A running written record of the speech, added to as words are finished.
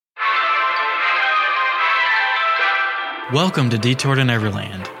Welcome to Detour to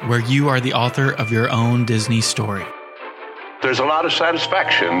Neverland, where you are the author of your own Disney story. There's a lot of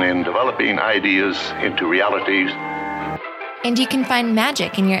satisfaction in developing ideas into realities. And you can find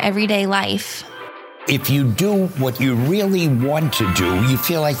magic in your everyday life. If you do what you really want to do, you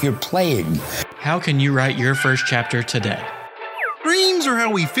feel like you're playing. How can you write your first chapter today? Dreams are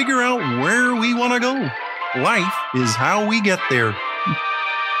how we figure out where we want to go. Life is how we get there.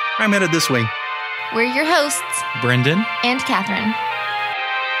 I'm headed this way. We're your hosts, Brendan and Catherine.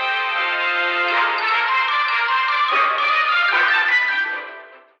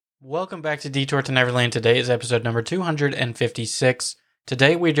 Welcome back to Detour to Neverland. Today is episode number 256.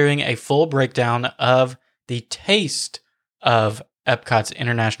 Today we're doing a full breakdown of the taste of Epcot's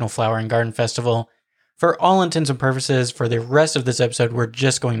International Flower and Garden Festival. For all intents and purposes, for the rest of this episode, we're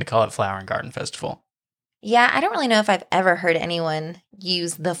just going to call it Flower and Garden Festival. Yeah, I don't really know if I've ever heard anyone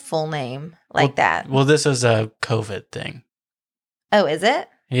use the full name like that. Well, this is a COVID thing. Oh, is it?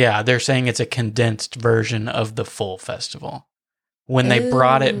 Yeah, they're saying it's a condensed version of the full festival. When they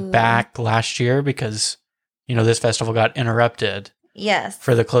brought it back last year, because, you know, this festival got interrupted. Yes.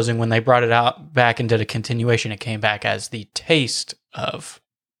 For the closing, when they brought it out back and did a continuation, it came back as the taste of.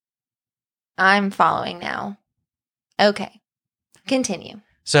 I'm following now. Okay. Continue.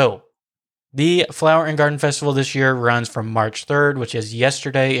 So, the Flower and Garden Festival this year runs from March 3rd, which is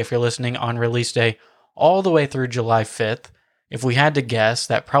yesterday if you're listening on release day, all the way through July 5th. If we had to guess,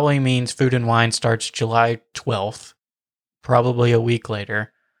 that probably means Food and Wine starts July 12th, probably a week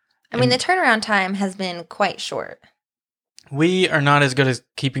later. I mean, the turnaround time has been quite short. We are not as good as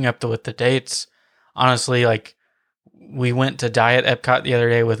keeping up with the dates. Honestly, like, we went to Diet Epcot the other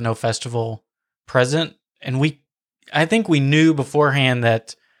day with no festival present, and I think we knew beforehand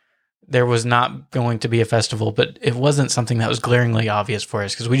that there was not going to be a festival, but it wasn't something that was glaringly obvious for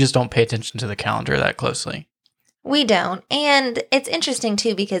us because we just don't pay attention to the calendar that closely. We don't. And it's interesting,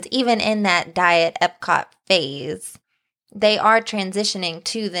 too, because even in that Diet Epcot phase, they are transitioning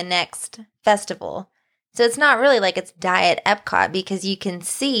to the next festival. So it's not really like it's Diet Epcot because you can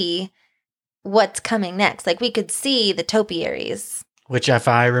see what's coming next. Like, we could see the topiaries. Which, if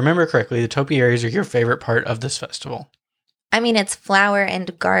I remember correctly, the topiaries are your favorite part of this festival. I mean, it's Flower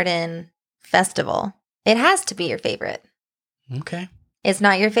and Garden Festival. It has to be your favorite. Okay. It's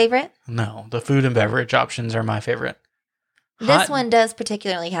not your favorite? No, the food and beverage options are my favorite. This one does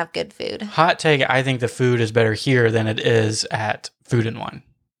particularly have good food. Hot take, I think the food is better here than it is at Food and Wine.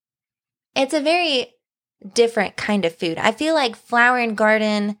 It's a very different kind of food. I feel like Flower and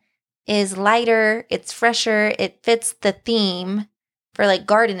Garden is lighter, it's fresher, it fits the theme for like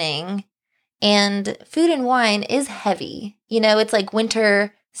gardening. And Food and Wine is heavy. You know, it's like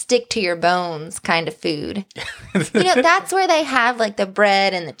winter stick to your bones kind of food. You know, that's where they have like the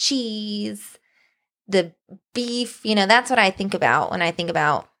bread and the cheese, the beef. You know, that's what I think about when I think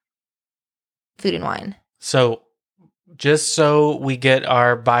about Food and Wine. So, just so we get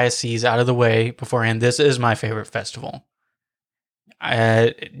our biases out of the way beforehand, this is my favorite festival.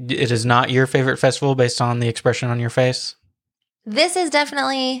 It is not your favorite festival based on the expression on your face? This is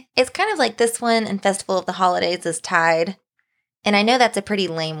definitely, it's kind of like this one and Festival of the Holidays is tied. And I know that's a pretty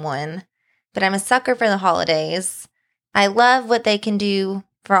lame one, but I'm a sucker for the holidays. I love what they can do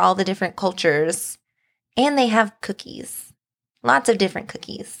for all the different cultures. And they have cookies. Lots of different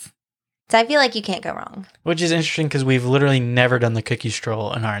cookies. So I feel like you can't go wrong. Which is interesting because we've literally never done the cookie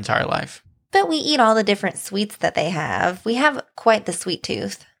stroll in our entire life. But we eat all the different sweets that they have. We have quite the sweet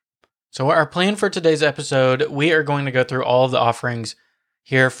tooth. So our plan for today's episode, we are going to go through all of the offerings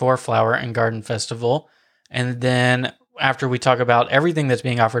here for Flower and Garden Festival. And then after we talk about everything that's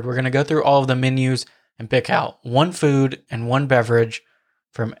being offered, we're going to go through all of the menus and pick out one food and one beverage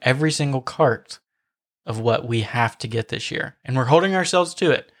from every single cart of what we have to get this year. And we're holding ourselves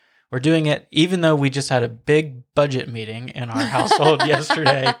to it. We're doing it even though we just had a big budget meeting in our household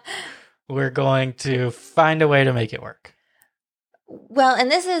yesterday. We're going to find a way to make it work. Well, and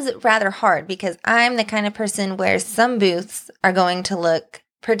this is rather hard because I'm the kind of person where some booths are going to look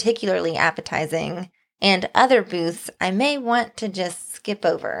particularly appetizing and other booths I may want to just skip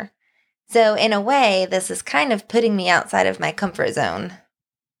over. So in a way, this is kind of putting me outside of my comfort zone.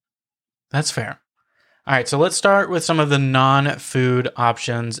 That's fair. All right, so let's start with some of the non-food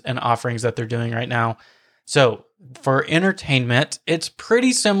options and offerings that they're doing right now. So for entertainment, it's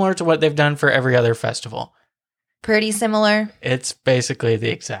pretty similar to what they've done for every other festival. Pretty similar? It's basically the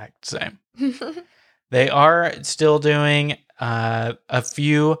exact same. They are still doing a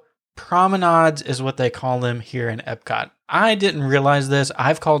few promenades is what they call them here in Epcot. I didn't realize this.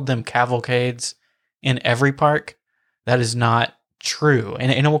 I've called them cavalcades in every park. That is not true.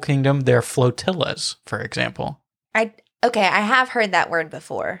 In Animal Kingdom, they're flotillas, for example. Okay, I have heard that word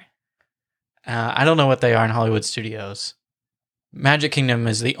before. I don't know what they are in Hollywood Studios. Magic Kingdom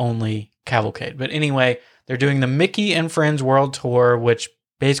is the only cavalcade. But anyway, they're doing the Mickey and Friends World Tour, which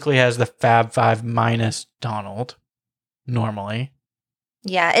basically has the Fab Five minus Donald, normally.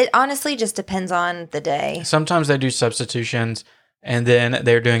 Yeah, it honestly just depends on the day. Sometimes they do substitutions. And then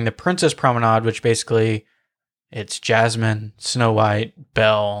they're doing the Princess Promenade, which basically it's Jasmine, Snow White,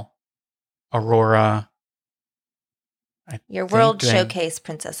 Belle, Aurora. Your World Showcase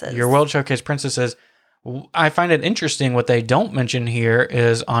princesses. Your World Showcase princesses. I find it interesting what they don't mention here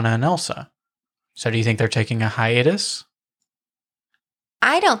is Anna and Elsa. So do you think they're taking a hiatus?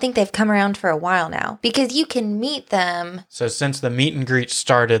 I don't think they've come around for a while now because you can meet them. So since the meet and greet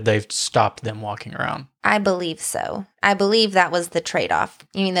started, they've stopped them walking around. I believe so. I believe that was the trade-off.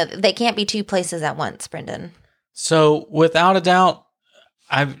 You mean that they can't be two places at once, Brendan? So without a doubt,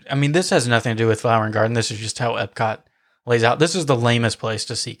 I mean, this has nothing to do with Flower and Garden. This is just how Epcot lays out. This is the lamest place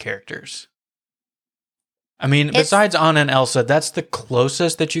to see characters. I mean, besides Anna and Elsa, that's the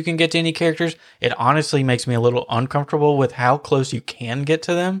closest that you can get to any characters. It honestly makes me a little uncomfortable with how close you can get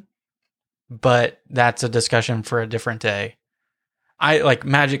to them. But that's a discussion for a different day. I like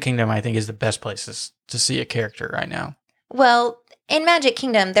Magic Kingdom, I think, is the best places to see a character right now. Well, in Magic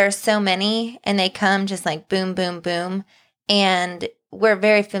Kingdom, there's so many, and they come just like boom, boom, boom. And we're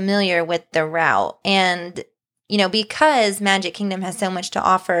very familiar with the route. And, you know, because Magic Kingdom has so much to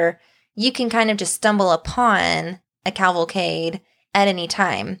offer, you can kind of just stumble upon a cavalcade at any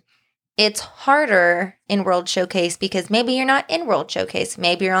time. It's harder in World Showcase because maybe you're not in World Showcase.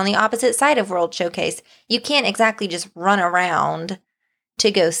 Maybe you're on the opposite side of World Showcase. You can't exactly just run around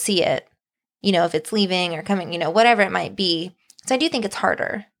to go see it, you know, if it's leaving or coming, you know, whatever it might be. So I do think it's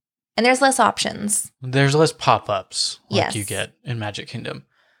harder. And there's less options. There's less pop-ups like you get in Magic Kingdom.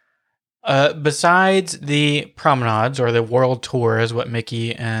 Besides the promenades or the world tour is what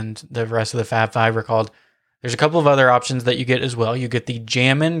Mickey and the rest of the Fab Five are called, there's a couple of other options that you get as well. You get the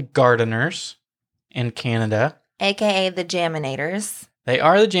Jammin' Gardeners in Canada. AKA the Jaminators. They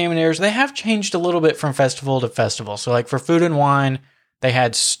are the Jaminators. They have changed a little bit from festival to festival. So like for food and wine, they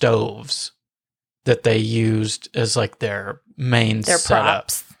had stoves that they used as like their main setup.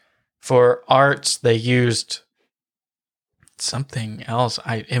 Props. For arts, they used something else.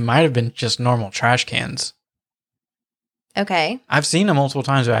 It might have been just normal trash cans. Okay. I've seen them multiple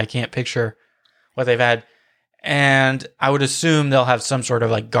times, but I can't picture what they've had. And I would assume they'll have some sort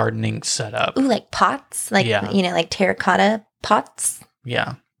of like gardening setup. Ooh, like pots? Like, you know, like terracotta pots?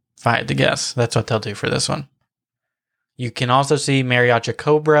 Yeah. If I had to guess, that's what they'll do for this one. You can also see Mariachi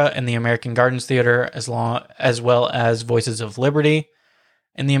Cobra in the American Gardens Theater, as well as Voices of Liberty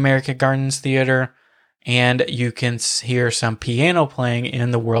in the American Gardens Theater. And you can hear some piano playing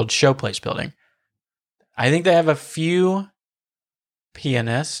in the World Showplace building. I think they have a few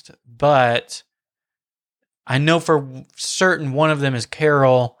pianists, but I know for certain one of them is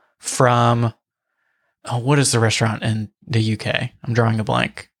Carol from, what is the restaurant in the UK? I'm drawing a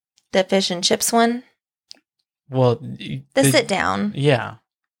blank. The fish and chips one? Well, the sit down. Yeah.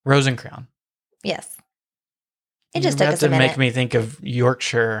 Rosencrown. Yes. It just took us a minute. Make me think of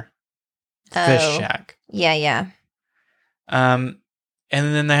Yorkshire Fish Shack. Yeah, yeah. And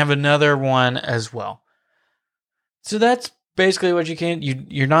then they have another one as well. So that's basically what you can.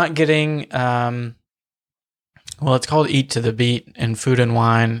 You're not getting. Well, it's called Eat to the Beat in Food and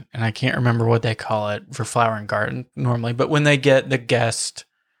Wine, and I can't remember what they call it for Flower and Garden normally. But when they get the guest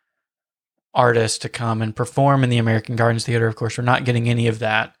artists to come and perform in the American Gardens Theater, of course, we're not getting any of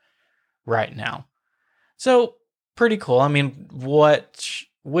that right now. So pretty cool. I mean,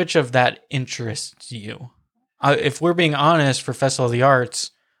 which of that interests you? If we're being honest, for Festival of the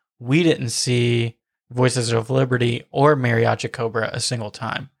Arts, we didn't see Voices of Liberty or Mariachi Cobra a single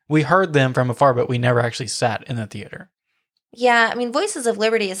time. We heard them from afar, but we never actually sat in the theater. Yeah, I mean, Voices of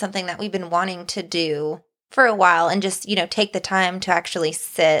Liberty is something that we've been wanting to do for a while and just, you know, take the time to actually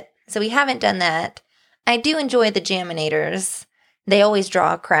sit. So we haven't done that. I do enjoy the Jaminators. They always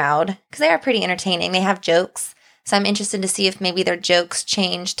draw a crowd because they are pretty entertaining. They have jokes. So I'm interested to see if maybe their jokes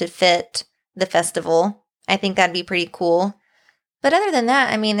change to fit the festival. I think that'd be pretty cool. But other than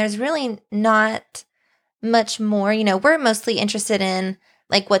that, I mean, there's really not much more. You know, we're mostly interested in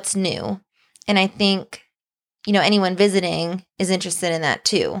like what's new. And I think, you know, anyone visiting is interested in that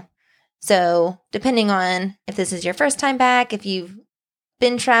too. So depending on if this is your first time back, if you've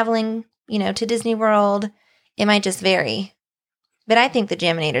been traveling, you know, to Disney World, it might just vary. But I think the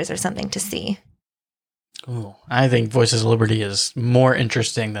Jaminators are something to see. Ooh, I think Voices of Liberty is more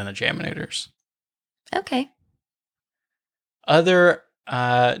interesting than the Jaminators. Okay. Other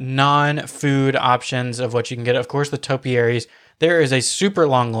non-food options of what you can get. Of course, the topiaries. There is a super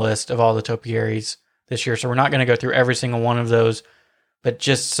long list of all the topiaries this year, so we're not going to go through every single one of those, but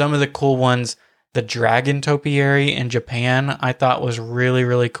just some of the cool ones. The dragon topiary in Japan, I thought was really,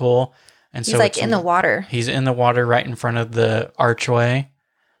 really cool. And He's like in the water. He's in the water right in front of the archway,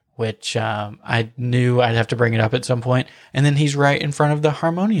 which I knew I'd have to bring it up at some point. And then he's right in front of the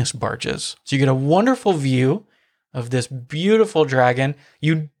harmonious barges. So you get a wonderful view of this beautiful dragon.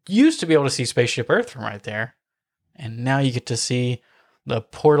 You used to be able to see Spaceship Earth from right there. And now you get to see the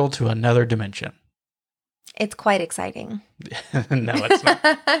portal to another dimension. It's quite exciting. No, it's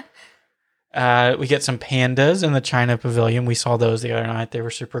not. We get some pandas in the China Pavilion. We saw those the other night. They were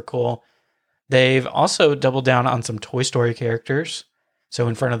super cool. They've also doubled down on some Toy Story characters. So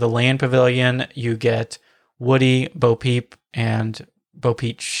in front of the Land Pavilion, you get Woody, Bo Peep, and Bo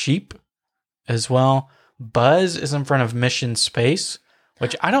Peep Sheep as well. Buzz is in front of Mission Space,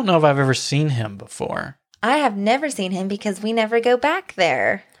 which I don't know if I've ever seen him before. I have never seen him because we never go back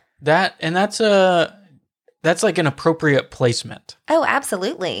there. That's like an appropriate placement. Oh,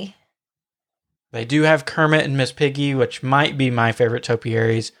 absolutely. They do have Kermit and Miss Piggy, which might be my favorite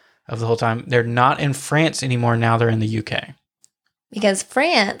topiaries of the whole time. They're not in France anymore. Now they're in the UK. Because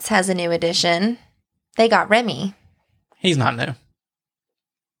France has a new addition. They got Remy. He's not new.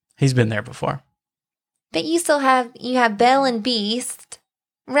 He's been there before. But you have Belle and Beast.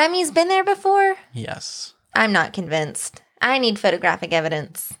 Remy's been there before? Yes. I'm not convinced. I need photographic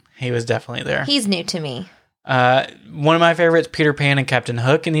evidence. He was definitely there. He's new to me. One of my favorites, Peter Pan and Captain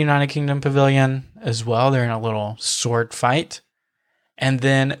Hook in the United Kingdom Pavilion as well. They're in a little sword fight. And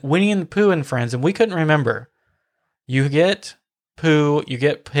then Winnie and the Pooh and Friends, and we couldn't remember. You get Pooh, you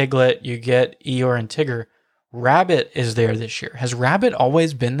get Piglet, you get Eeyore and Tigger. Rabbit is there this year. Has Rabbit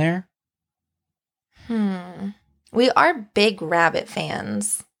always been there? We are big Rabbit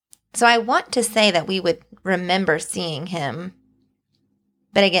fans. So I want to say that we would remember seeing him.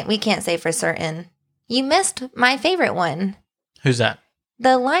 But again, we can't say for certain. You missed my favorite one. Who's that?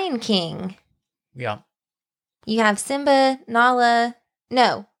 The Lion King. Yeah. You have Simba, Nala.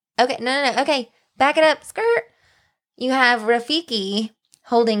 No. Okay, no. Okay, back it up. Skirt. You have Rafiki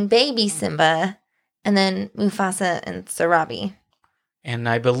holding baby Simba, and then Mufasa and Sarabi. And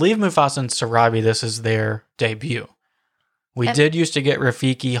I believe Mufasa and Sarabi, this is their debut. We did used to get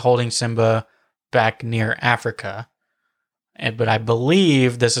Rafiki holding Simba back near Africa. But I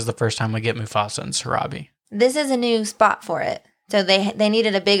believe this is the first time we get Mufasa and Sarabi. This is a new spot for it. So they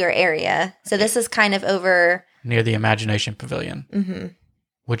needed a bigger area. So this is kind of over... near the Imagination Pavilion.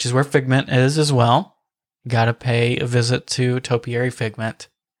 Which is where Figment is as well. Got to pay a visit to Topiary Figment.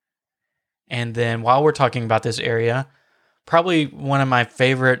 And then while we're talking about this area, probably one of my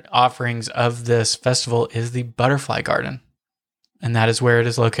favorite offerings of this festival is the Butterfly Garden. And that is where it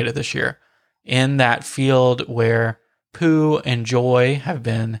is located this year. In that field where Pooh and Joy have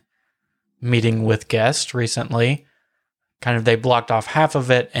been meeting with guests recently. Kind of they blocked off half of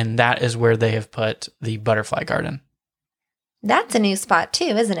it, and that is where they have put the Butterfly Garden. That's a new spot too,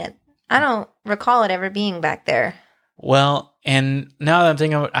 isn't it? I don't recall it ever being back there. Well, and now that I'm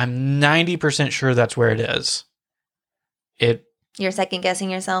thinking of it, I'm 90% sure that's where it is. You're second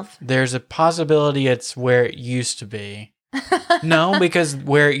guessing yourself? There's a possibility it's where it used to be. No, because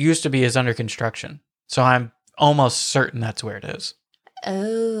where it used to be is under construction. So I'm almost certain that's where it is.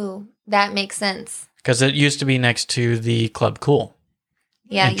 Oh, that makes sense. Because it used to be next to the Club Cool.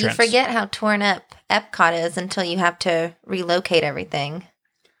 Yeah, entrance. You forget how torn up Epcot is until you have to relocate everything.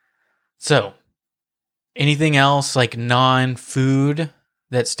 So, anything else like non-food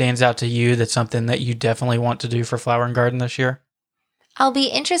that stands out to you that's something that you definitely want to do for Flower and Garden this year? I'll be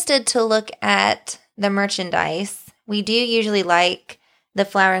interested to look at the merchandise. We do usually like the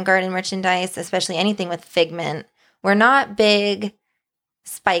Flower and Garden merchandise, especially anything with Figment. We're not big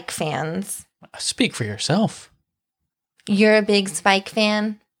Spike fans. Speak for yourself. You're a big Spike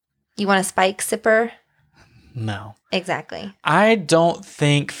fan? You want a Spike sipper? No. Exactly. I don't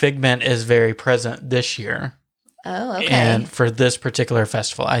think Figment is very present this year. Oh, okay. And for this particular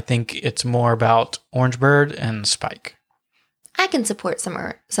festival, I think it's more about Orange Bird and Spike. I can support some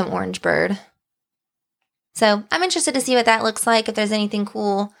Orange Bird. So I'm interested to see what that looks like, if there's anything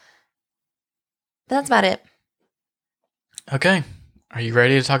cool. But that's about it. Okay. Are you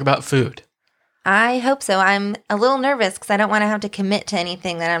ready to talk about food? I hope so. I'm a little nervous because I don't want to have to commit to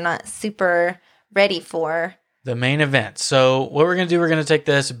anything that I'm not super ready for. The main event. So what we're going to do, we're going to take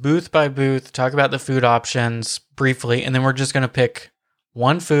this booth by booth, talk about the food options briefly, and then we're just going to pick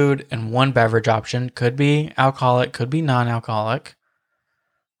one food and one beverage option. Could be alcoholic, could be non-alcoholic.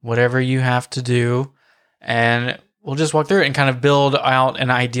 Whatever you have to do. And we'll just walk through it and kind of build out an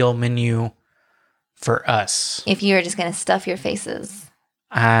ideal menu for us. If you were just going to stuff your faces.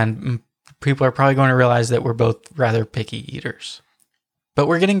 And people are probably going to realize that we're both rather picky eaters. But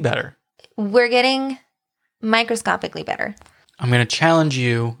we're getting better. We're getting microscopically better. I'm going to challenge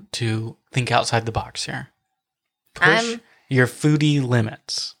you to think outside the box here. Push your foodie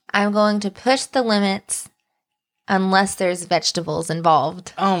limits. I'm going to push the limits unless there's vegetables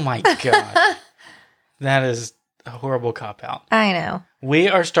involved. Oh my God. That is a horrible cop-out. I know. We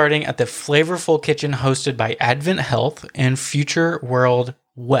are starting at the Flavorful Kitchen hosted by Advent Health in Future World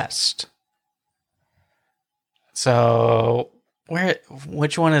West. So,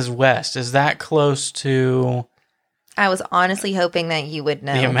 which one is West? Is that close to I was honestly hoping that you would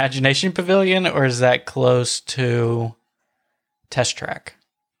know. the Imagination Pavilion, or is that close to Test Track?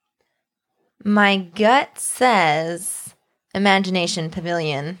 My gut says Imagination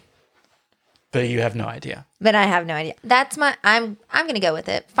Pavilion, But you have no idea. but I have no idea. That's I'm going to go with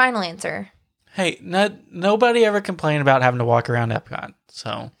it. Final answer. Hey, nobody ever complained about having to walk around Epcot,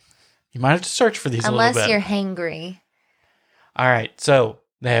 so you might have to search for these a Unless little bit. you're hangry. All right, so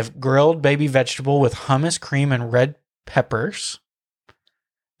they have grilled baby vegetable with hummus, cream, and red peppers.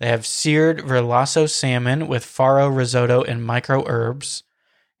 They have seared Verlasso salmon with farro risotto and micro herbs,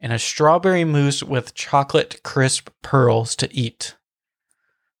 and a strawberry mousse with chocolate crisp pearls to eat.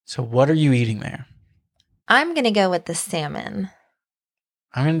 So what are you eating there? I'm going to go with the salmon.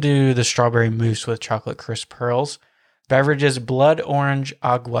 I'm going to do the strawberry mousse with chocolate crisp pearls. Beverages, blood orange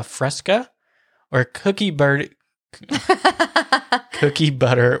agua fresca or cookie butter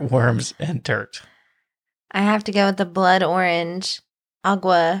worms and dirt. I have to go with the blood orange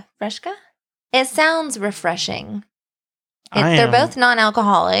agua fresca. It sounds refreshing. They're both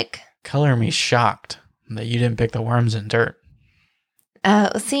non-alcoholic. Color me shocked that you didn't pick the worms and dirt.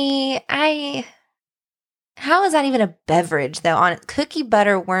 Oh, see, how is that even a beverage though? On cookie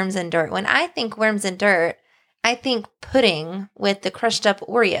butter, worms and dirt. When I think worms and dirt, I think pudding with the crushed up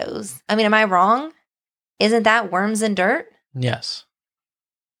Oreos. I mean, am I wrong? Isn't that worms and dirt? Yes.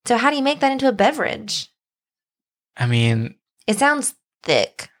 So how do you make that into a beverage? I mean, It sounds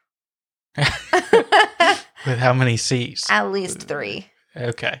thick. with how many C's? At least 3.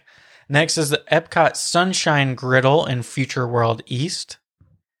 Okay. Next is the Epcot Sunshine Griddle in Future World East.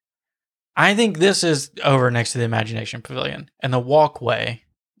 I think this is over next to the Imagination Pavilion and the walkway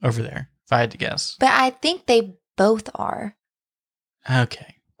over there, if I had to guess. But I think they both are.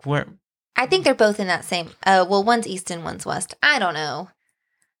 Okay. I think they're both in that same. Well, one's east and one's west. I don't know.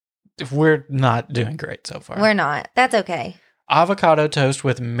 We're not doing great so far. We're not. That's okay. Avocado toast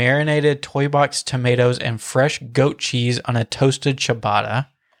with marinated toy box tomatoes and fresh goat cheese on a toasted ciabatta.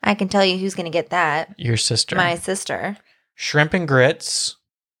 I can tell you who's going to get that. Your sister. My sister. Shrimp and grits.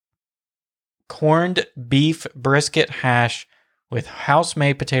 Corned beef brisket hash with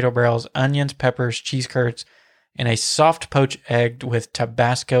house-made potato barrels, onions, peppers, cheese curds, and a soft poached egg with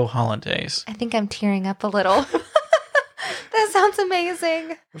Tabasco hollandaise. I think I'm tearing up a little. That sounds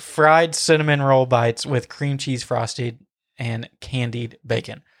amazing. Fried cinnamon roll bites with cream cheese frosted and candied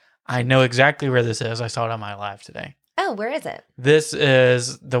bacon. I know exactly where this is. I saw it on my live today. Oh, where is it? This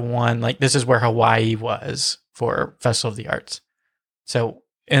is the one, this is where Hawaii was for Festival of the Arts. So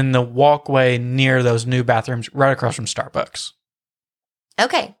in the walkway near those new bathrooms, right across from Starbucks.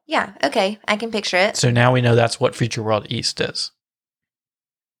 Okay. Yeah. Okay. I can picture it. So now we know that's what Future World East is.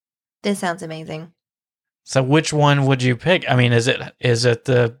 This sounds amazing. So which one would you pick? I mean, is it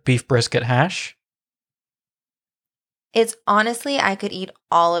the beef brisket hash? It's honestly, I could eat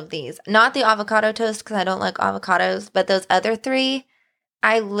all of these. Not the avocado toast because I don't like avocados, but those other 3,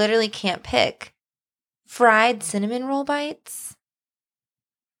 I literally can't pick. Fried cinnamon roll bites?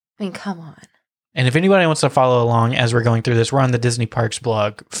 I mean, come on. And if anybody wants to follow along as we're going through this, we're on the Disney Parks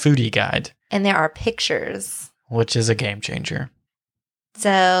blog, Foodie Guide, And there are pictures. which is a game changer.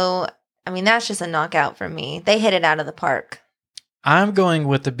 So, I mean, that's just a knockout for me. They hit it out of the park. I'm going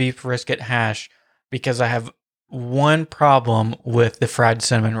with the beef brisket hash because I have one problem with the fried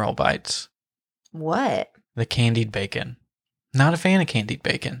cinnamon roll bites. What? The candied bacon. Not a fan of candied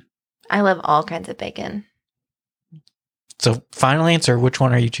bacon. I love all kinds of bacon. So final answer, which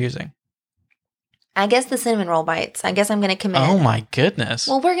one are you choosing? I guess the cinnamon roll bites. I guess I'm going to commit. Oh my goodness.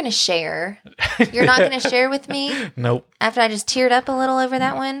 Well, we're going to share. You're not going to share with me? Nope. After I just teared up a little over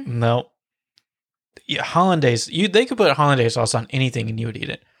that one? Nope. Yeah, hollandaise. They could put hollandaise sauce on anything and you would eat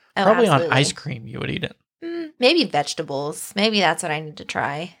it. Oh, Probably absolutely. on ice cream you would eat it. Maybe vegetables. Maybe that's what I need to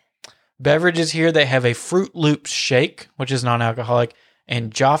try. Beverages here, they have a Fruit Loops shake, which is non-alcoholic,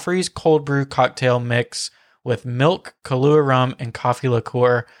 and Joffrey's cold brew cocktail mix with milk, Kahlua rum, and coffee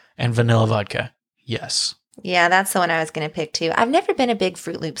liqueur and vanilla vodka. Yes. Yeah, that's the one I was going to pick too. I've never been a big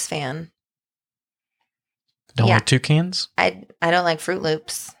Fruit Loops fan. Don't Yeah. like toucans? I don't like Fruit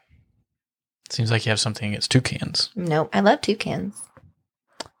Loops. Seems like you have something against toucans. Nope, I love toucans.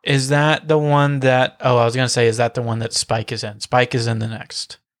 Is that the one that... Oh, I was going to say, is that the one that Spike is in? Spike is in the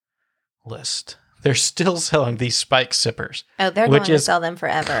next list. They're still selling these Spike sippers. Oh, they're Which going to is sell them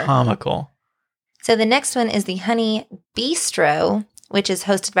forever. Comical. So the next one is the Honey Bistro, which is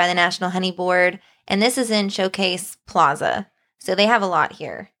hosted by the National Honey Board. And this is in Showcase Plaza. So they have a lot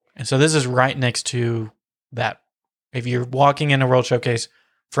here. And so this is right next to that. If you're walking in a World Showcase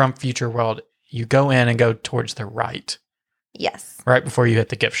from Future World, you go in and go towards the right. Yes. Right before you hit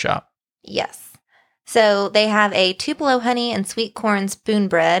the gift shop. Yes. So they have a Tupelo honey and sweet corn spoon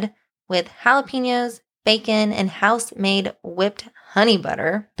bread with jalapenos, bacon, and house-made whipped honey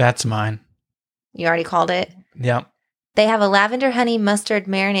butter. That's mine. You already called it? Yep. They have a lavender honey mustard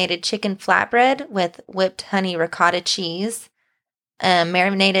marinated chicken flatbread with whipped honey ricotta cheese,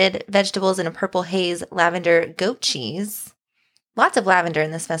 marinated vegetables, and a purple haze lavender goat cheese. Lots of lavender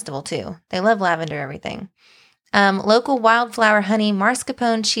in this festival, too. They love lavender everything. Local wildflower honey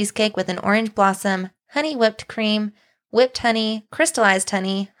mascarpone cheesecake with an orange blossom, honey whipped cream, whipped honey, crystallized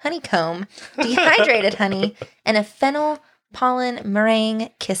honey, honeycomb, dehydrated honey, and a fennel pollen meringue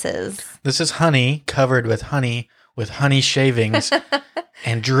kisses. This is honey covered with honey shavings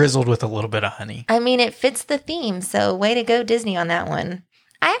and drizzled with a little bit of honey. I mean, it fits the theme, so way to go, Disney, on that one.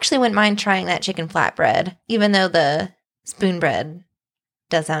 I actually wouldn't mind trying that chicken flatbread, even though the spoon bread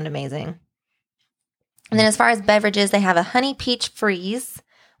does sound amazing. And then as far as beverages, they have a honey peach freeze,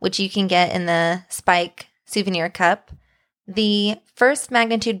 which you can get in the Spike souvenir cup. The First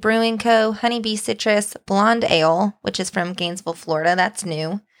Magnitude Brewing Co. Honeybee Citrus Blonde Ale, which is from Gainesville, Florida. That's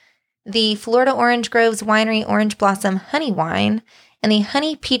new. The Florida Orange Groves Winery Orange Blossom Honey Wine, and the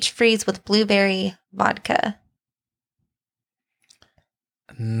Honey Peach Freeze with Blueberry Vodka.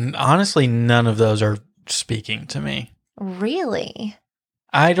 Honestly, none of those are speaking to me. Really?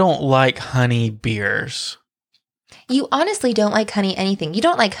 I don't like honey beers. You honestly don't like honey anything. You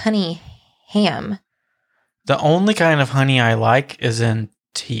don't like honey ham. The only kind of honey I like is in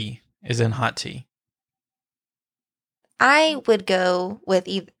hot tea. I would go with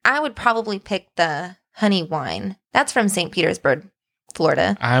I would probably pick the honey wine. That's from St. Petersburg,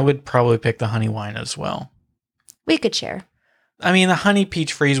 Florida. I would probably pick the honey wine as well. We could share. I mean, the honey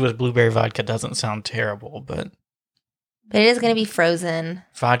peach freeze with blueberry vodka doesn't sound terrible, but it is going to be frozen.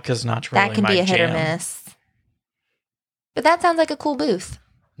 Vodka's not really my jam. That can be a hit or miss. But that sounds like a cool booth.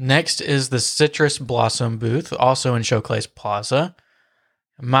 Next is the Citrus Blossom booth, also in Showcase Plaza.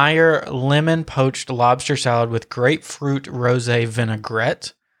 Meyer lemon poached lobster salad with grapefruit rosé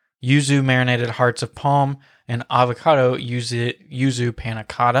vinaigrette, yuzu marinated hearts of palm, and avocado yuzu panna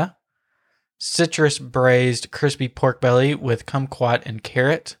cotta. Citrus braised crispy pork belly with kumquat and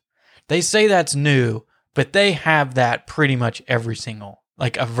carrot. They say that's new, but they have that pretty much every single,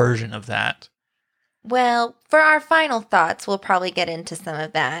 like a version of that. Well, for our final thoughts, we'll probably get into some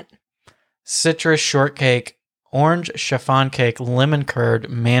of that. Citrus shortcake, orange chiffon cake, lemon curd,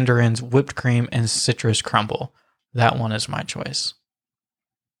 mandarins, whipped cream, and citrus crumble. That one is my choice.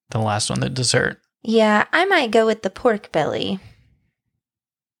 The last one, the dessert. Yeah, I might go with the pork belly.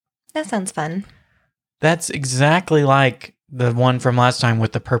 That sounds fun. That's exactly like the one from last time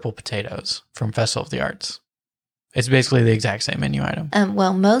with the purple potatoes from Festival of the Arts. It's basically the exact same menu item.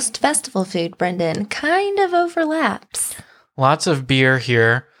 Well, most festival food, Brendan, kind of overlaps. Lots of beer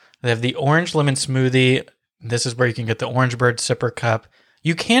here. They have the orange lemon smoothie. This is where you can get the Orange Bird sipper cup.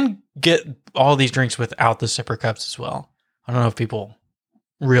 You can get all these drinks without the sipper cups as well. I don't know if people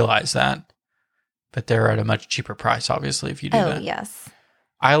realize that, but they're at a much cheaper price, obviously, if you do that. Oh, yes.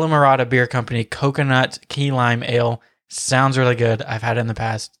 Isla Morada Beer Company Coconut Key Lime Ale. Sounds really good. I've had it in the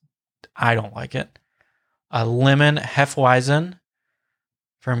past. I don't like it. A lemon Hefeweizen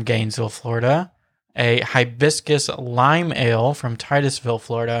from Gainesville, Florida. A hibiscus lime ale from Titusville,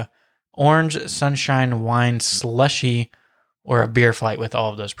 Florida. Orange sunshine wine slushy, or a beer flight with all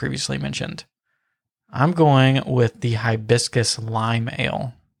of those previously mentioned. I'm going with the hibiscus lime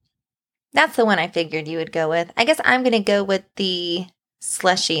ale. That's the one I figured you would go with. I guess I'm going to go with the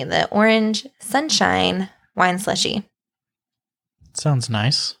slushy, the orange sunshine wine slushy. Sounds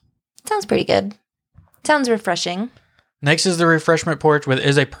nice. Sounds pretty good. Sounds refreshing. Next is the refreshment porch, which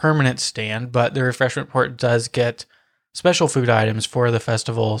is a permanent stand, but the refreshment porch does get special food items for the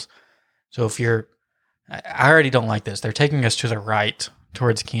festivals. So if you're, I already don't like this. They're taking us to the right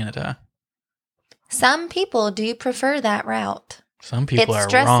towards Canada. Some people do prefer that route. Some people are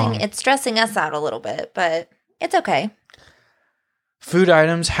wrong. It's stressing us out a little bit, but it's okay. Food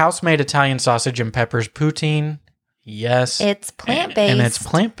items, house-made Italian sausage and peppers poutine. Yes. It's plant-based. And it's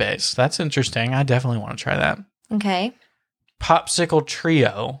plant-based. That's interesting. I definitely want to try that. Okay. Popsicle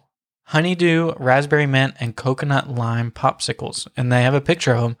trio. Honeydew, raspberry mint, and coconut lime popsicles. And they have a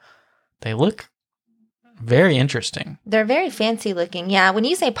picture of them. They look very interesting. They're very fancy looking. Yeah, when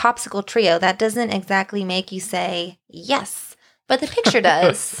you say popsicle trio, that doesn't exactly make you say yes, but the picture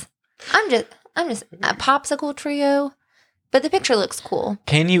does. I'm just a popsicle trio, but the picture looks cool.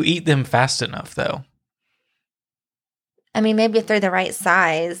 Can you eat them fast enough, though? I mean, maybe if they're the right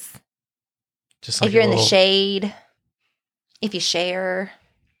size. Just like if you're in the shade, if you share.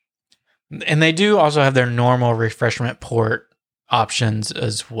 And they do also have their normal refreshment port options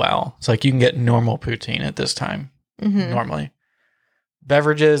as well. It's like you can get normal poutine at this time, normally.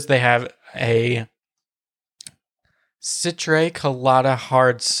 Beverages, they have a Citre Colada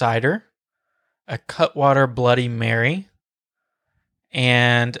hard cider, a Cutwater Bloody Mary,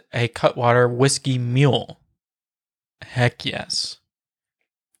 and a Cutwater Whiskey Mule. Heck yes.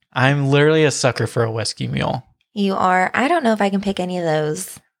 I'm literally a sucker for a whiskey mule. You are. I don't know if I can pick any of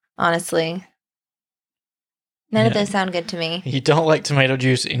those, honestly. None of those sound good to me. You don't like tomato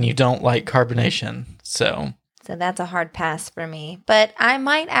juice and you don't like carbonation, so that's a hard pass for me. But I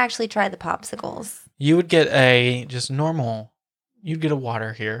might actually try the popsicles. You would get you'd get a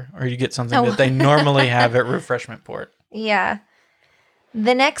water here, or you get something that they normally have at Refreshment Port. Yeah.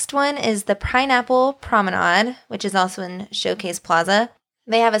 The next one is the Pineapple Promenade, which is also in Showcase Plaza.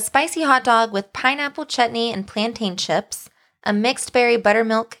 They have a spicy hot dog with pineapple chutney and plantain chips, a mixed berry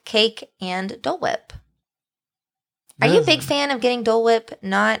buttermilk cake, and Dole Whip. Are you a big fan of getting Dole Whip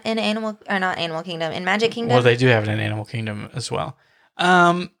not in Animal Kingdom, in Magic Kingdom? Well, they do have it in Animal Kingdom as well.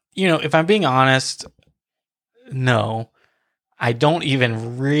 If I'm being honest, no. I don't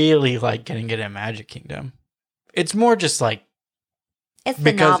even really like getting it in Magic Kingdom. It's more just like it's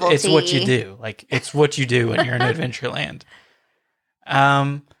the novelty. It's what you do. Like it's what you do when you're in Adventureland.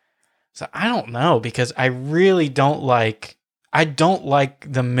 So I don't know, because I really don't like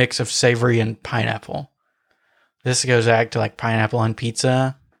the mix of savory and pineapple. This goes back to like pineapple on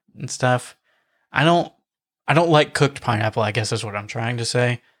pizza and stuff. I don't like cooked pineapple, I guess is what I'm trying to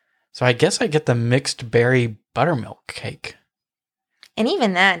say. So I guess I get the mixed berry buttermilk cake. And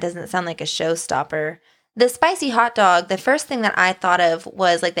even that doesn't sound like a showstopper. The spicy hot dog, the first thing that I thought of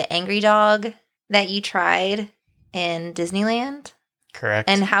was like the Angry Dog that you tried in Disneyland. Correct.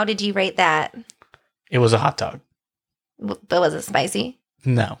 And how did you rate that? It was a hot dog. But was it spicy?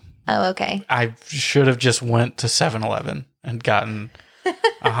 No. Oh, okay. I should have just went to 7-Eleven and gotten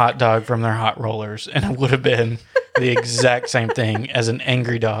a hot dog from their hot rollers, and it would have been the exact same thing as an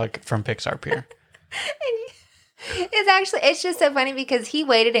Angry Dog from Pixar Pier. It's just so funny because he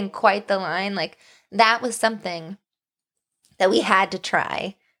waited in quite the line. Like, that was something that we had to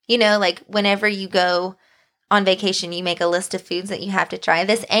try. You know, like whenever you go on vacation, you make a list of foods that you have to try.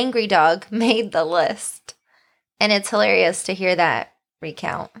 This Angry Dog made the list. And it's hilarious to hear that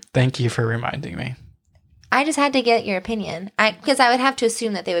recount. Thank you for reminding me. I just had to get your opinion. Because I would have to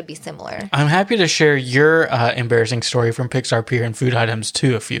assume that they would be similar. I'm happy to share your embarrassing story from Pixar Pier and food items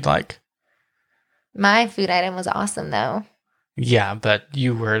too, if you'd like. My food item was awesome, though. Yeah, but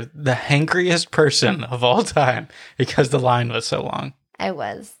you were the hangriest person of all time because the line was so long. I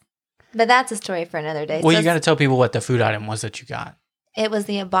was. But that's a story for another day. Well, you got to tell people what the food item was that you got. It was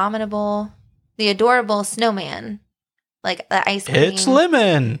the adorable snowman. Like the ice cream. It's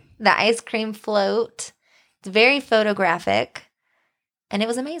lemon. The ice cream float. It's very photographic. And it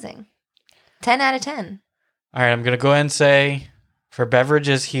was amazing. 10 out of 10. All right, I'm going to go ahead and say for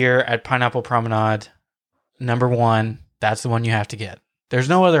beverages here at Pineapple Promenade, number 1, that's the one you have to get. There's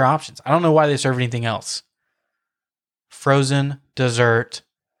no other options. I don't know why they serve anything else. Frozen dessert,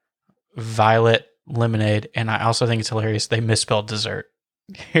 violet lemonade, and I also think it's hilarious they misspelled dessert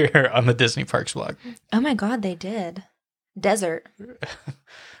here on the Disney Parks blog. Oh my God, they did. Desert.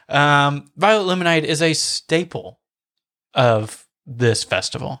 Violet lemonade is a staple of this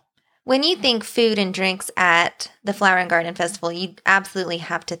festival. When you think food and drinks at the Flower and Garden Festival, you absolutely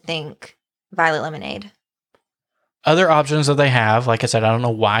have to think violet lemonade. Other options that they have, like I said, I don't know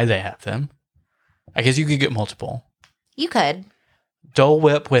why they have them. I guess you could get multiple. You could. Dole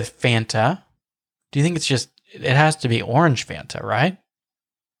Whip with Fanta. Do you think it has to be orange Fanta, right?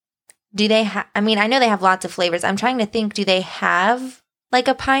 Do they have, I know they have lots of flavors. I'm trying to think, do they have like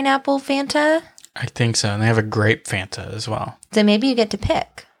a pineapple Fanta? I think so. And they have a grape Fanta as well. So maybe you get to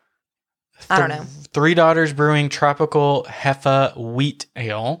pick. I don't know. Three Daughters Brewing Tropical Heffa Wheat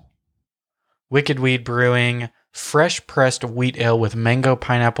Ale. Wicked Weed Brewing Fresh Pressed Wheat Ale with mango,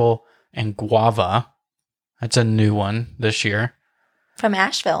 pineapple, and guava. That's a new one this year. From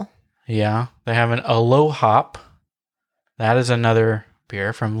Asheville. Yeah, they have an Aloha. That is another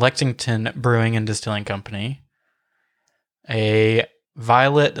beer from Lexington Brewing and Distilling Company. A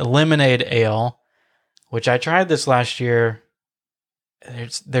Violet Lemonade Ale, which I tried this last year.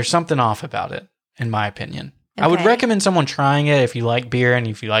 There's something off about it, in my opinion. I would Okay. recommend someone trying it if you like beer and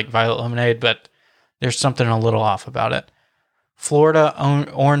if you like Violet Lemonade, but there's something a little off about it. Florida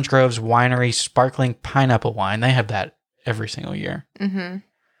Orange Grove's Winery Sparkling Pineapple Wine. They have that every single year. Mm-hmm.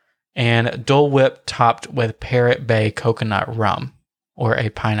 And Dole Whip topped with Parrot Bay Coconut Rum, or a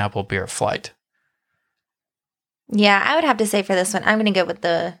Pineapple Beer Flight. Yeah, I would have to say for this one, I'm going to go with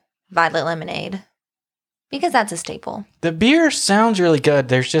the Violet Lemonade because that's a staple. The beer sounds really good.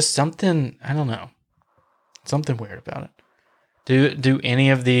 There's just something, I don't know, something weird about it. Do any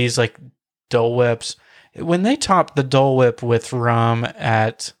of these like Dole Whips, when they top the Dole Whip with rum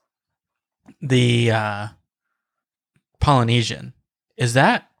at the Polynesian, is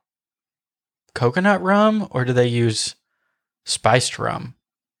that coconut rum or do they use spiced rum?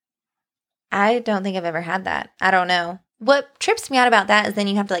 I don't think I've ever had that. I don't know. What trips me out about that is then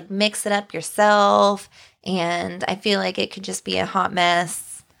you have to like mix it up yourself, and I feel like it could just be a hot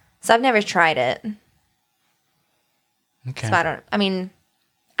mess. So I've never tried it. Okay. So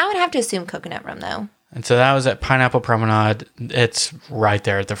I would have to assume coconut rum though. And so that was at Pineapple Promenade. It's right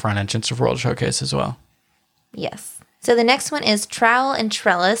there at the front entrance of World Showcase as well. Yes. So the next one is Trowel and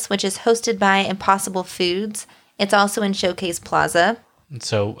Trellis, which is hosted by Impossible Foods. It's also in Showcase Plaza. And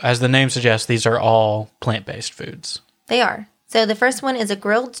so, as the name suggests, these are all plant-based foods. They are. So the first one is a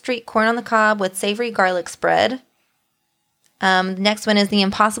grilled street corn on the cob with savory garlic spread. The next one is the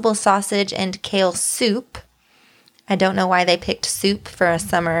Impossible Sausage and Kale Soup. I don't know why they picked soup for a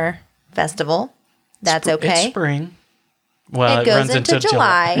summer festival. That's okay. It's spring. Well, It goes into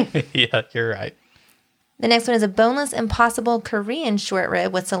July. Yeah, you're right. The next one is a boneless Impossible Korean short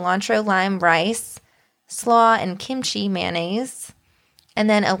rib with cilantro lime rice, slaw, and kimchi mayonnaise. And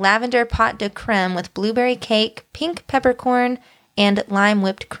then a lavender pot de creme with blueberry cake, pink peppercorn, and lime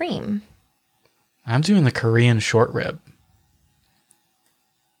whipped cream. I'm doing the Korean short rib.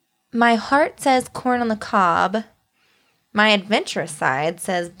 My heart says corn on the cob. My adventurous side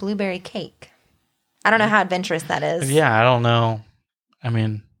says blueberry cake. I don't know how adventurous that is. Yeah, I don't know. I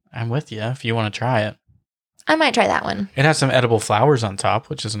mean, I'm with you if you want to try it. I might try that one. It has some edible flowers on top,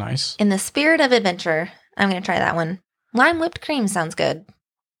 which is nice. In the spirit of adventure, I'm going to try that one. Lime whipped cream sounds good.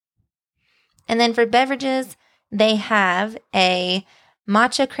 And then for beverages, they have a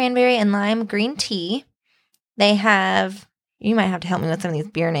matcha cranberry and lime green tea. They have, you might have to help me with some of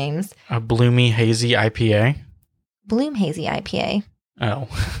these beer names. A Bloomy Hazy IPA. Bloom Hazy IPA. Oh,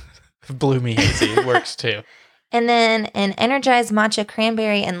 Bloomy Hazy works too. And then an energized matcha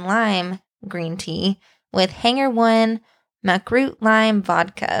cranberry and lime green tea with Hanger One Makroot Lime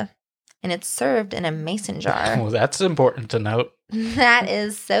Vodka. And it's served in a mason jar. Well, that's important to note. That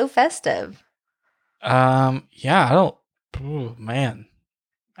is so festive. Yeah, I don't. Oh man,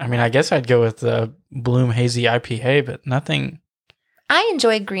 I mean, I guess I'd go with the Bloom Hazy IPA, but nothing. I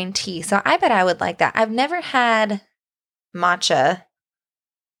enjoy green tea, so I bet I would like that. I've never had matcha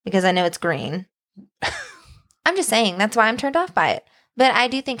because I know it's green. I'm just saying, that's why I'm turned off by it. But I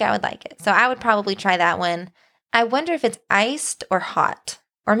do think I would like it. So I would probably try that one. I wonder if it's iced or hot,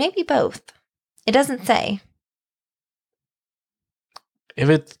 or maybe both. It doesn't say. If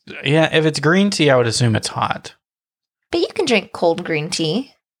it's green tea, I would assume it's hot. But you can drink cold green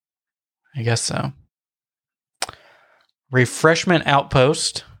tea. I guess so. Refreshment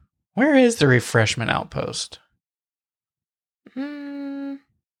Outpost. Where is the Refreshment Outpost?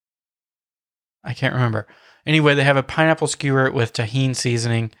 I can't remember. Anyway, they have a pineapple skewer with tahini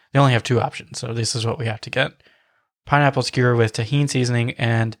seasoning. They only have two options, so this is what we have to get. Pineapple skewer with tahini seasoning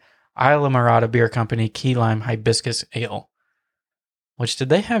and Isla Morada Beer Company Key Lime Hibiscus Ale. Which, did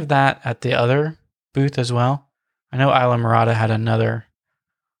they have that at the other booth as well? I know Isla Morada had another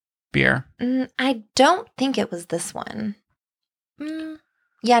beer. I don't think it was this one.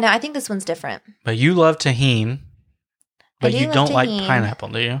 Yeah, no, I think this one's different. But you love tahini, but do you love don't like tahini. pineapple,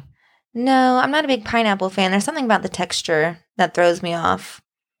 do you? No, I'm not a big pineapple fan. There's something about the texture that throws me off.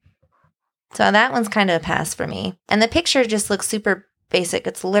 So that one's kind of a pass for me. And the picture just looks super basic.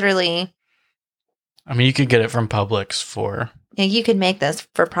 It's literally, I mean, you could get it from Publix for you could make this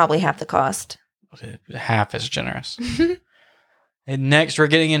for probably half the cost. half as generous. And next, we're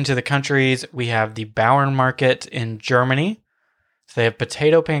getting into the countries. We have the Bauern Market in Germany. So they have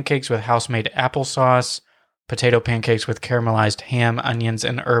potato pancakes with house-made applesauce, potato pancakes with caramelized ham, onions,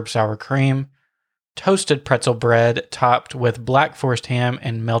 and herb sour cream, toasted pretzel bread topped with Black Forest ham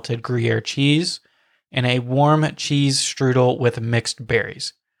and melted Gruyere cheese, and a warm cheese strudel with mixed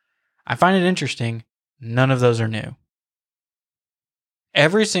berries. I find it interesting. None of those are new.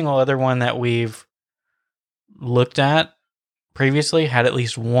 Every single other one that we've looked at previously had at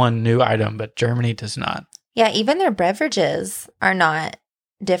least one new item, but Germany does not. Yeah, even their beverages are not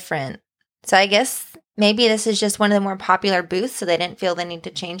different. So I guess maybe this is just one of the more popular booths, so they didn't feel the need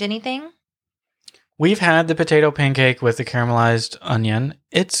to change anything. We've had the potato pancake with the caramelized onion.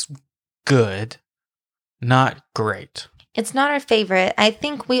 It's good, not great. It's not our favorite. I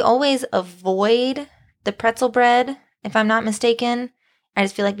think we always avoid the pretzel bread, if I'm not mistaken. I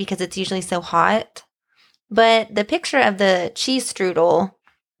just feel like because it's usually so hot. But the picture of the cheese strudel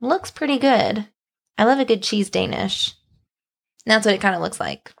looks pretty good. I love a good cheese Danish. And that's what it kind of looks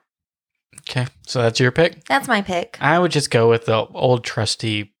like. Okay, so that's your pick? That's my pick. I would just go with the old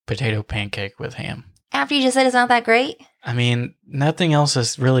trusty potato pancake with ham. After you just said it's not that great? I mean, nothing else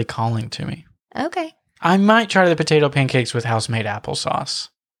is really calling to me. Okay. I might try the potato pancakes with house-made applesauce.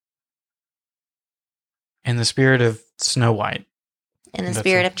 In the spirit of Snow White. In the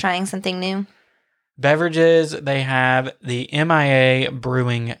spirit of trying something new. Beverages, they have the MIA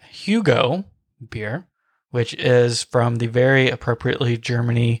Brewing Hugo beer, which is from the very appropriately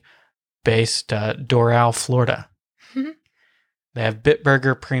Germany-based Doral, Florida. They have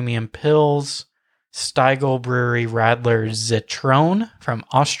Bitburger Premium Pills, Steigl Brewery Radler Zitrone from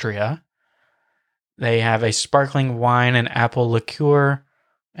Austria. They have a sparkling wine and apple liqueur,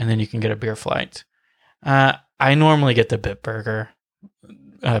 and then you can get a beer flight. I normally get the Bitburger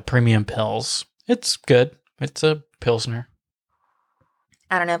Premium Pills. It's good. It's a Pilsner.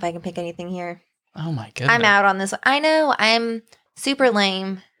 I don't know if I can pick anything here. Oh my goodness. I'm out on this one. I know. I'm super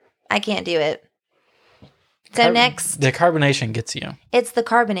lame. I can't do it. So next. The carbonation gets you. It's the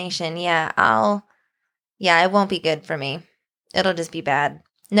carbonation. Yeah. It won't be good for me. It'll just be bad.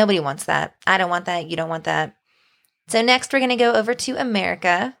 Nobody wants that. I don't want that. You don't want that. So next we're going to go over to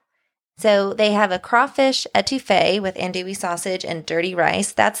America. So they have a crawfish etouffee with andouille sausage and dirty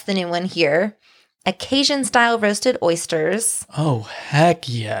rice. That's the new one here. A Cajun-style roasted oysters. Oh, heck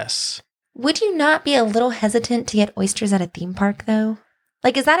yes. Would you not be a little hesitant to get oysters at a theme park, though?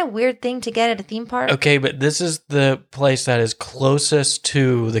 Like, is that a weird thing to get at a theme park? Okay, but this is the place that is closest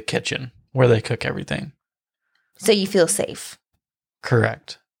to the kitchen where they cook everything. So you feel safe?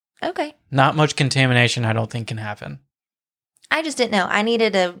 Correct. Okay. Not much contamination, I don't think, can happen. I just didn't know. I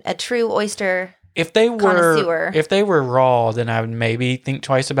needed a true oyster If they connoisseur. If they were raw, then I would maybe think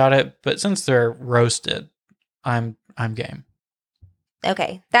twice about it. But since they're roasted, I'm game.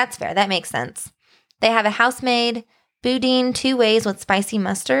 Okay, that's fair. That makes sense. They have a house-made boudin 2 ways with spicy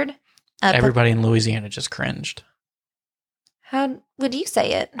mustard. Everybody in Louisiana just cringed. How would you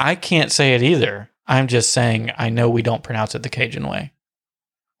say it? I can't say it either. I'm just saying I know we don't pronounce it the Cajun way.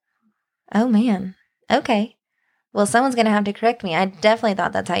 Oh, man. Okay. Well, someone's going to have to correct me. I definitely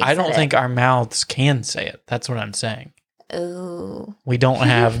thought that's how you said it. I don't think our mouths can say it. That's what I'm saying. Ooh. We don't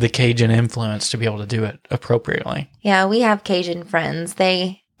have the Cajun influence to be able to do it appropriately. Yeah, we have Cajun friends.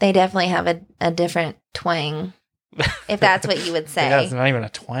 They definitely have a different twang, if that's what you would say. Yeah, it's not even a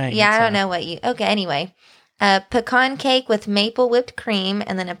twang. Yeah, I don't know what you... Okay, anyway. A pecan cake with maple whipped cream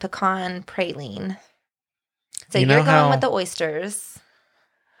and then a pecan praline. So you're going with the oysters.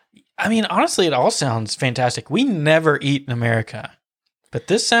 I mean, honestly, it all sounds fantastic. We never eat in America, but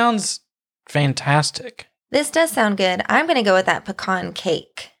this sounds fantastic. This does sound good. I'm going to go with that pecan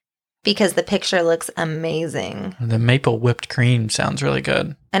cake because the picture looks amazing. The maple whipped cream sounds really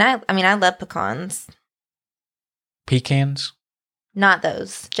good. And I love pecans. Pecans? Not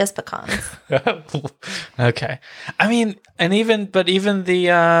those, just pecans. Okay. I mean, even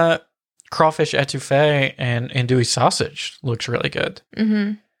the crawfish etouffee and andouille sausage looks really good.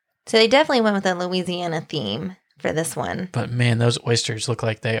 Mm-hmm. So they definitely went with a Louisiana theme for this one. But man, those oysters look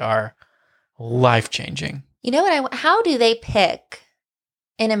like they are life-changing. You know what? How do they pick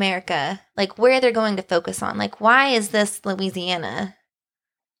in America, like where they're going to focus on? Like, why is this Louisiana?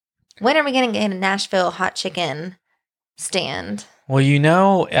 When are we going to get a Nashville hot chicken stand?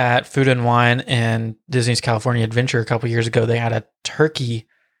 Well, at Food and Wine and Disney's California Adventure a couple years ago, they had a turkey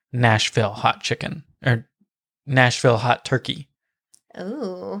Nashville hot chicken or Nashville hot turkey.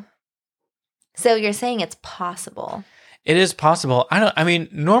 Ooh. So you're saying it's possible? It is possible.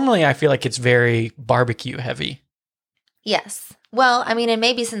 Normally I feel like it's very barbecue heavy. Yes. Well, and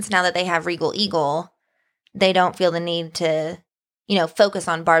maybe since now that they have Regal Eagle, they don't feel the need to, focus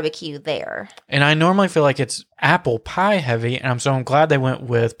on barbecue there. And I normally feel like it's apple pie heavy, and I'm glad they went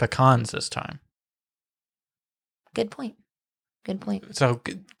with pecans this time. Good point. Good point. So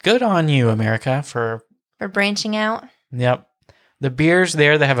good on you, America, for branching out. Yep. The beers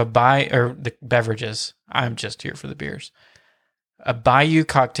there, they have the beverages. I'm just here for the beers. A Bayou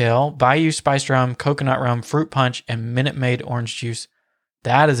cocktail, Bayou spiced rum, coconut rum, fruit punch, and Minute Maid orange juice.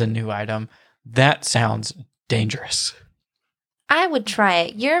 That is a new item. That sounds dangerous. I would try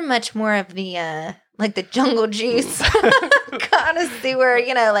it. You're much more of the like the jungle juice connoisseur,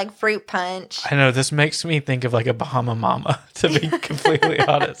 like fruit punch. I know, this makes me think of like a Bahama Mama, to be completely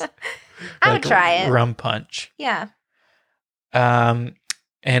honest. I would try it. Rum punch. Yeah.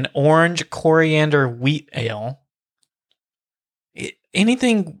 An orange coriander wheat ale.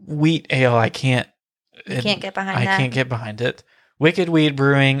 Anything wheat ale, I can't. Can't get behind that. I can't get behind it. Wicked Weed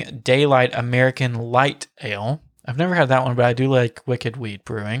Brewing Daylight American Light Ale. I've never had that one, but I do like Wicked Weed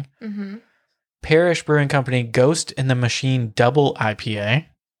Brewing. Mm-hmm. Parish Brewing Company Ghost in the Machine Double IPA.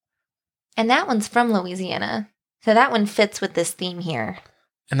 And that one's from Louisiana. So that one fits with this theme here.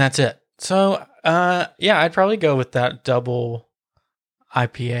 And that's it. So, I'd probably go with that double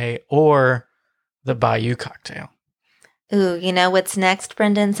IPA or the Bayou cocktail. Ooh, you know what's next,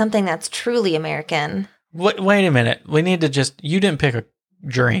 Brendan? Something that's truly American. Wait a minute. We need to you didn't pick a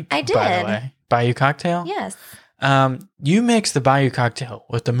drink, I did. by the way. Bayou cocktail? Yes. You mix the Bayou cocktail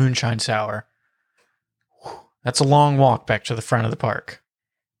with the moonshine sour. That's a long walk back to the front of the park.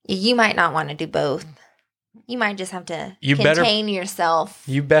 You might not want to do both. You might just have to contain yourself.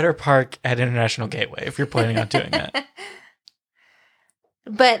 You better park at International Gateway if you're planning on doing that.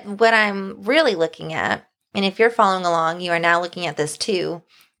 But what I'm really looking at, and if you're following along, you are now looking at this too,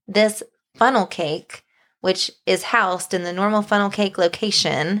 this funnel cake, which is housed in the normal funnel cake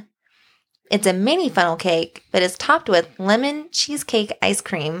location. It's a mini funnel cake, but it's topped with lemon cheesecake ice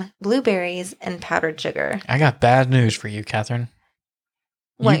cream, blueberries, and powdered sugar. I got bad news for you, Catherine.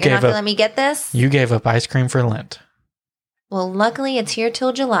 What, you're not going to let me get this? You gave up ice cream for Lent. Well, luckily it's here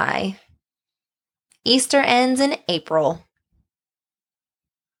till July. Easter ends in April.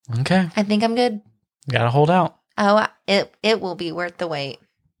 Okay. I think I'm good. Gotta hold out. Oh, it will be worth the wait.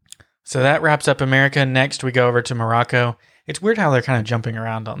 So that wraps up America. Next, we go over to Morocco. It's weird how they're kind of jumping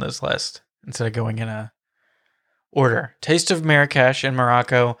around on this list instead of going in a order. Taste of Marrakesh in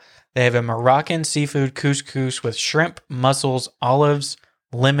Morocco. They have a Moroccan seafood couscous with shrimp, mussels, olives,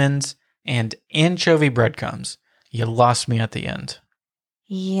 lemons, and anchovy breadcrumbs. You lost me at the end.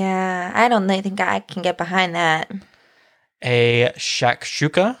 Yeah, I don't think I can get behind that. A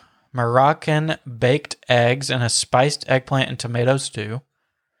shakshuka, Moroccan baked eggs and a spiced eggplant and tomato stew.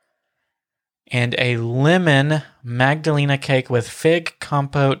 And a lemon Magdalena cake with fig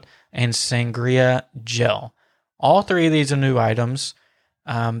compote and sangria gel. All three of these are new items.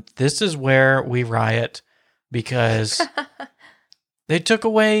 This is where we riot because they took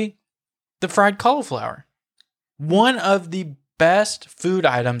away the fried cauliflower. One of the best food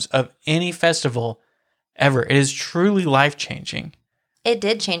items of any festival ever. It is truly life-changing. It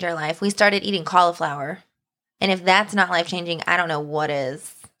did change our life. We started eating cauliflower. And if that's not life-changing, I don't know what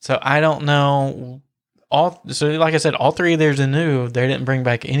is. So I don't know. So like I said, all three of theirs are new. They didn't bring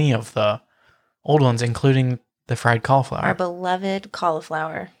back any of the old ones, including the fried cauliflower. Our beloved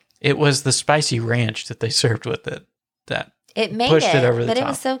cauliflower. It was the spicy ranch that they served with it that it made pushed it over the but top. It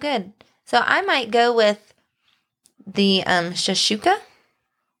was so good. So I might go with the shakshuka.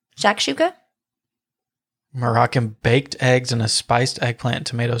 Moroccan baked eggs and a spiced eggplant and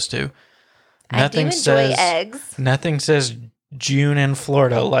tomato stew. I do enjoy eggs. Nothing says June in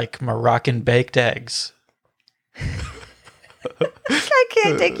Florida like Moroccan baked eggs. I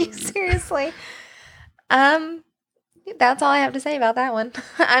can't take you seriously. That's all I have to say about that one.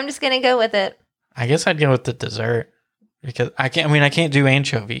 I'm just gonna go with it. I guess I'd go with the dessert because I can't do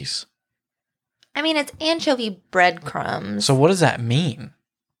anchovies. I mean, it's anchovy breadcrumbs. So what does that mean?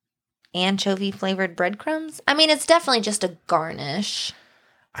 Anchovy flavored breadcrumbs? I mean, it's definitely just a garnish.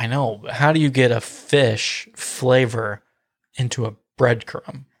 I know. But how do you get a fish flavor into a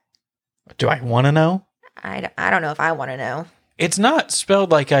breadcrumb? Do I want to know? I don't know if I want to know. It's not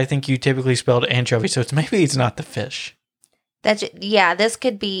spelled like I think you typically spelled anchovy, so maybe it's not the fish. This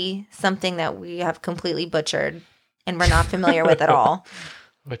could be something that we have completely butchered and we're not familiar with at all.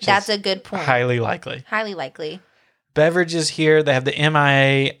 That's a good point. Highly likely. Highly likely. Beverages here, they have the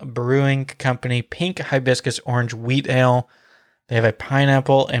MIA Brewing Company Pink Hibiscus Orange Wheat Ale. They have a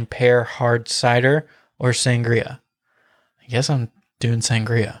pineapple and pear hard cider or sangria. I guess I'm doing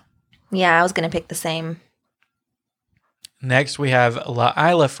sangria. Yeah, I was going to pick the same. Next, we have La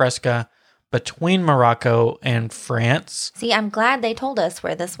Isla Fresca between Morocco and France. See, I'm glad they told us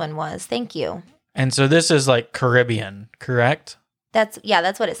where this one was. Thank you. And so this is like Caribbean, correct? That's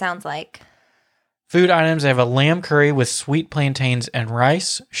what it sounds like. Food items, they have a lamb curry with sweet plantains and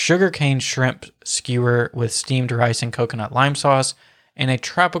rice, sugarcane shrimp skewer with steamed rice and coconut lime sauce, and a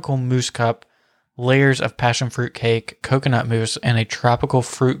tropical mousse cup, layers of passion fruit cake, coconut mousse, and a tropical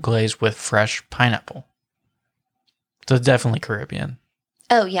fruit glaze with fresh pineapple. So it's definitely Caribbean.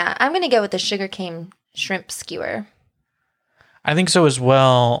 Oh, yeah. I'm going to go with the sugarcane shrimp skewer. I think so as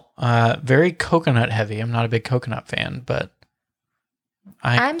well. Very coconut heavy. I'm not a big coconut fan, but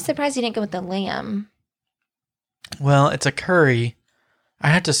I'm surprised you didn't go with the lamb. Well, it's a curry. I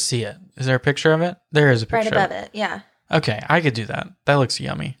had to see it. Is there a picture of it? There is a picture. Right above it, yeah. Okay, I could do that. That looks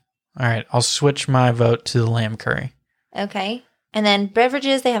yummy. All right, I'll switch my vote to the lamb curry. Okay. And then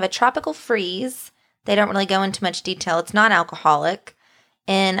beverages, they have a tropical freeze. They don't really go into much detail. It's not alcoholic.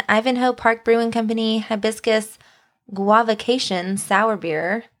 And Ivanhoe Park Brewing Company Hibiscus Guavacation Sour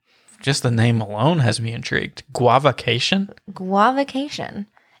Beer. Just the name alone has me intrigued. Guavacation? Guavacation.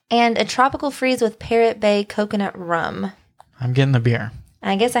 And a tropical freeze with Parrot Bay coconut rum. I'm getting the beer.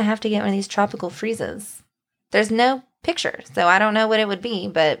 I guess I have to get one of these tropical freezes. There's no picture, so I don't know what it would be,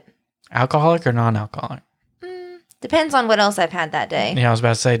 but... Alcoholic or non-alcoholic? Depends on what else I've had that day. Yeah, I was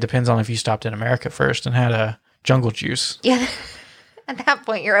about to say, depends on if you stopped in America first and had a jungle juice. Yeah, at that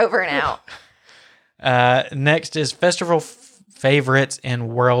point, you're over and out. Next is festival favorites in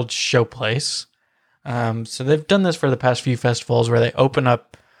World Showplace. So they've done this for the past few festivals where they open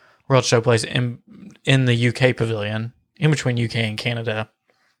up World Showplace in the UK pavilion, in between UK and Canada.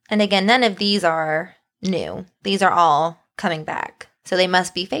 And again, none of these are new. These are all coming back. So they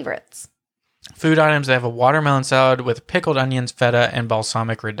must be favorites. Food items, they have a watermelon salad with pickled onions, feta, and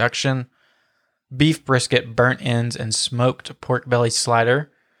balsamic reduction. Beef brisket, burnt ends, and smoked pork belly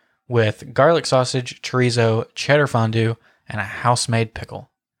slider with garlic sausage, chorizo, cheddar fondue, and a house-made pickle.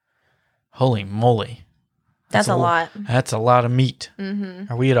 Holy moly. That's a lot. That's a lot of meat.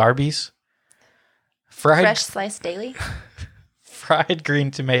 Mm-hmm. Are we at Arby's? Fresh sliced daily? Fried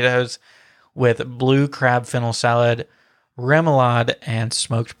green tomatoes with blue crab fennel salad, remoulade, and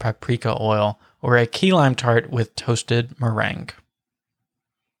smoked paprika oil, or a key lime tart with toasted meringue.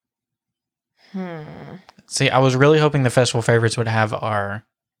 See, I was really hoping the festival favorites would have our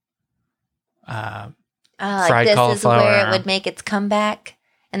fried like this cauliflower. is where it would make its comeback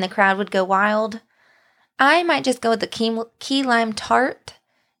and the crowd would go wild. I might just go with the key lime tart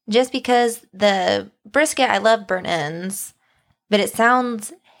just because the brisket, I love burnt ends, but it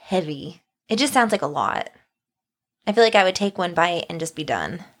sounds heavy. It just sounds like a lot. I feel like I would take one bite and just be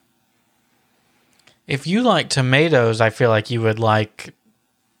done. If you like tomatoes, I feel like you would like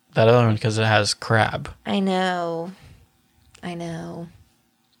that other one because it has crab. I know.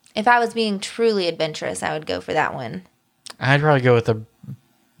 If I was being truly adventurous, I would go for that one. I'd probably go with the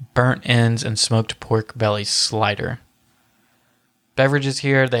burnt ends and smoked pork belly slider. Beverages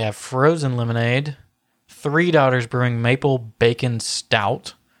here, they have frozen lemonade, Three Daughters Brewing Maple Bacon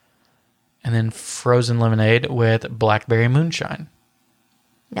Stout, and then frozen lemonade with blackberry moonshine.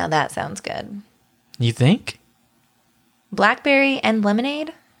 Now that sounds good. You think? Blackberry and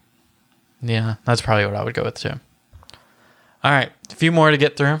lemonade? Yeah, that's probably what I would go with too. All right, a few more to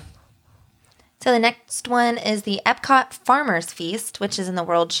get through. So the next one is the Epcot Farmers Feast, which is in the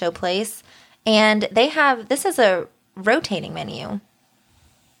World Showplace. And this is a rotating menu.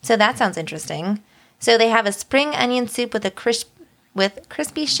 So that sounds interesting. So they have a spring onion soup with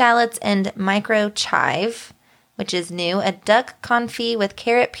crispy shallots and micro chive, which is new. A duck confit with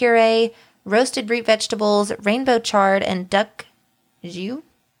carrot puree, roasted root vegetables, rainbow chard, and duck jus.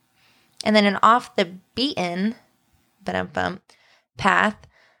 And then an off the beaten path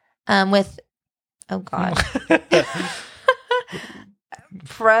with, oh God.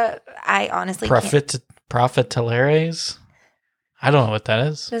 I honestly can't. Profiteroles? I don't know what that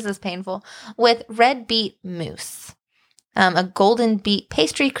is. This is painful. With red beet mousse, a golden beet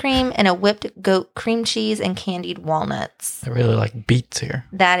pastry cream, and a whipped goat cream cheese and candied walnuts. I really like beets here.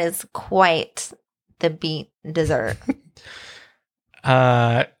 That is quite the beet dessert.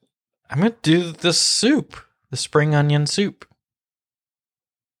 I'm going to do the soup, the spring onion soup.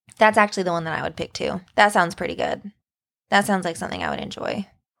 That's actually the one that I would pick too. That sounds pretty good. That sounds like something I would enjoy.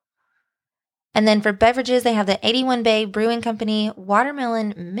 And then for beverages, they have the 81 Bay Brewing Company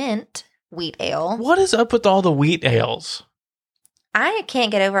Watermelon Mint Wheat Ale. What is up with all the wheat ales? I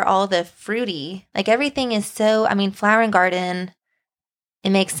can't get over all the fruity. Like everything is so, Flower and Garden, it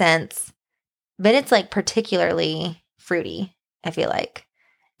makes sense. But it's like particularly fruity, I feel like.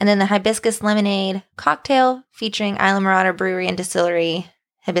 And then the Hibiscus Lemonade Cocktail featuring Isla Marauder Brewery and Distillery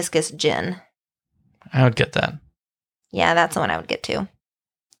Hibiscus Gin. I would get that. Yeah, that's the one I would get too.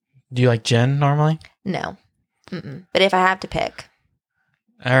 Do you like gin normally? No. But if I have to pick.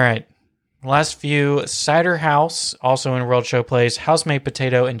 All right. Last few, Cider House, also in World Show Place, house-made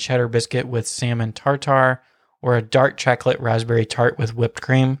potato and cheddar biscuit with salmon tartare, or a dark chocolate raspberry tart with whipped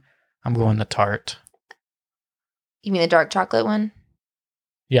cream. I'm going the tart. You mean the dark chocolate one?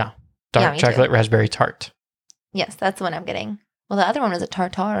 Yeah, dark me chocolate too. raspberry tart. Yes, that's the one I'm getting. Well, the other one was a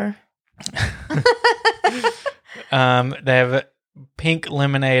tartare. They have pink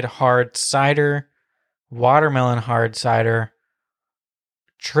lemonade hard cider, watermelon hard cider,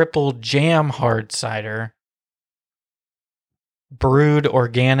 triple jam hard cider, brewed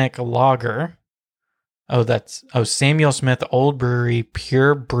organic lager. Samuel Smith Old Brewery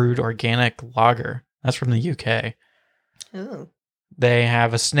Pure Brewed Organic Lager. That's from the UK. Ooh. They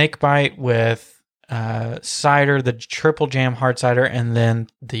have a snake bite with cider, the triple jam hard cider, and then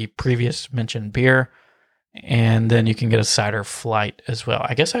the previous mentioned beer. And then you can get a cider flight as well.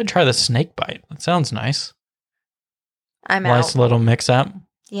 I guess I'd try the snake bite. That sounds nice. I'm Nice out. little mix up.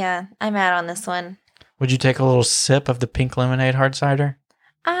 Yeah, I'm out on this one. Would you take a little sip of the pink lemonade hard cider?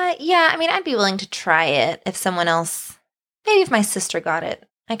 Yeah, I mean, I'd be willing to try it if someone else, maybe if my sister got it,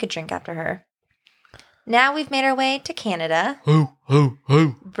 I could drink after her. Now we've made our way to Canada. Who?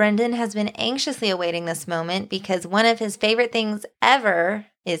 Brendan has been anxiously awaiting this moment because one of his favorite things ever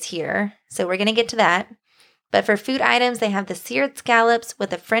is here. So we're going to get to that. But for food items, they have the seared scallops with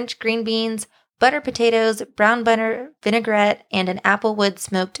the French green beans, butter potatoes, brown butter, vinaigrette, and an applewood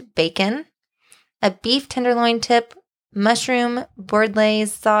smoked bacon, a beef tenderloin tip, mushroom, bordelaise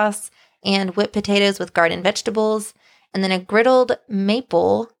sauce, and whipped potatoes with garden vegetables, and then a griddled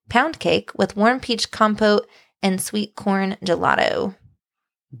maple pound cake with warm peach compote and sweet corn gelato.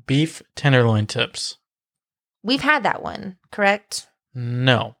 Beef tenderloin tips. We've had that one, correct?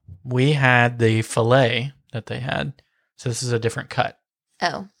 No, we had the filet that they had. So this is a different cut.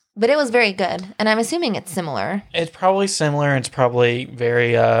 Oh, but it was very good, and I'm assuming it's similar. It's probably similar. It's probably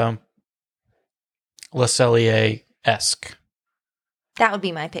very Le Cellier-esque. That would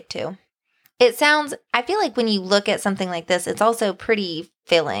be my pick too. I feel like when you look at something like this, it's also pretty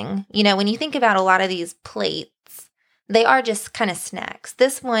filling. You know, when you think about a lot of these plates, they are just kind of snacks.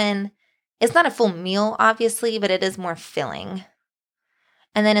 This one, it's not a full meal, obviously, but it is more filling.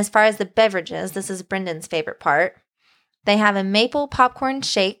 And then as far as the beverages, this is Brendan's favorite part. They have a maple popcorn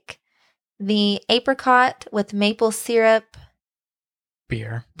shake, the apricot with maple syrup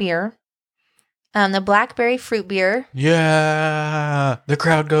Beer. the blackberry fruit beer. Yeah, the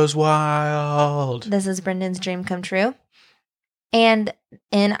crowd goes wild. This is Brendan's dream come true. And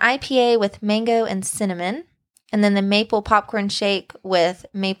an IPA with mango and cinnamon. And then the maple popcorn shake with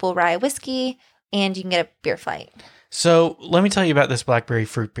maple rye whiskey. And you can get a beer flight. So let me tell you about this blackberry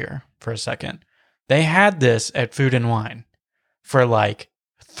fruit beer for a second. They had this at Food and Wine for like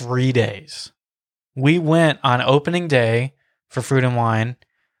 3 days. We went on opening day for Food and Wine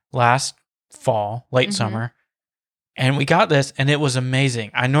last fall, late summer, and we got this, and it was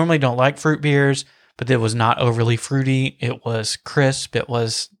amazing. I normally don't like fruit beers, but it was not overly fruity. It was crisp. It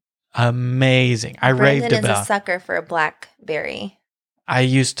was amazing. I raved Brendan is about. a sucker for a blackberry. I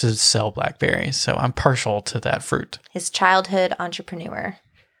used to sell blackberries, so I'm partial to that fruit. His childhood entrepreneur.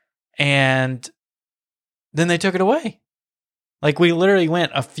 And then they took it away. Like, we literally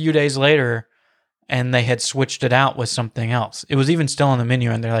went a few days later and they had switched it out with something else. It was even still on the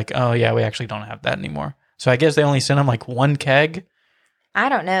menu, and they're like, oh, yeah, we actually don't have that anymore. So I guess they only sent them like one keg. I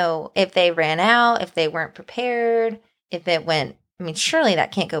don't know if they ran out, if they weren't prepared, if it went. I mean, surely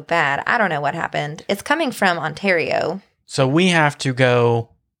that can't go bad. I don't know what happened. It's coming from Ontario. So we have to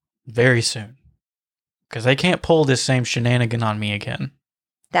go very soon because they can't pull this same shenanigan on me again.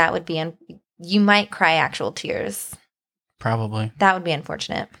 That would be, you might cry actual tears. Probably. That would be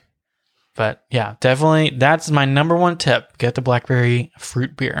unfortunate. But yeah, definitely. That's my number one tip. Get the blackberry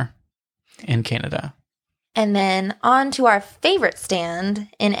fruit beer in Canada. And then on to our favorite stand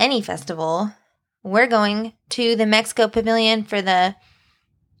in any festival. We're going to the Mexico Pavilion for the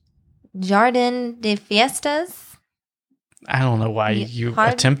Jardin de Fiestas. I don't know why you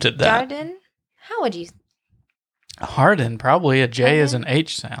Hard- attempted that. Jardin? How would you? Hardin, probably. A J is Hardin? an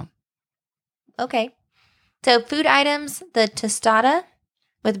H sound. Okay. So food items, the tostada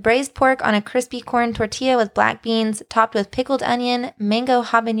with braised pork on a crispy corn tortilla with black beans topped with pickled onion, mango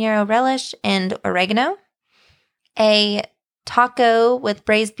habanero relish, and oregano. A taco with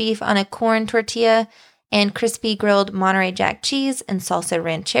braised beef on a corn tortilla and crispy grilled Monterey Jack cheese and salsa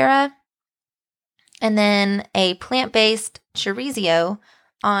ranchera. And then a plant-based chorizo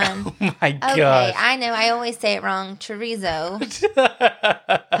on... Oh my Okay, gosh. I know. I always say it wrong. Chorizo.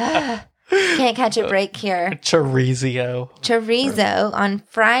 Can't catch a break here. Chorizo. Chorizo on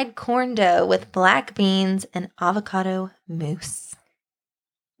fried corn dough with black beans and avocado mousse.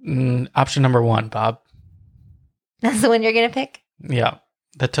 Option number 1, Bob. That's the one you're going to pick? Yeah.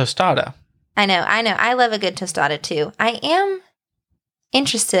 The tostada. I know. I love a good tostada too. I am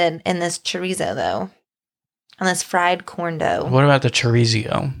interested in this chorizo though. On this fried corn dough. What about the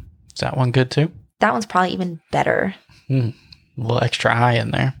chorizo? Is that one good too? That one's probably even better. A little extra high in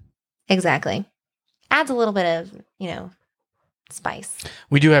there. Exactly. Adds a little bit of, spice.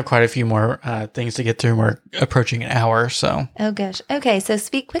 We do have quite a few more things to get through. We're approaching an hour, so. Oh, gosh. Okay, so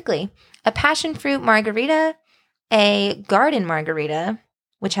speak quickly. A passion fruit margarita, a garden margarita,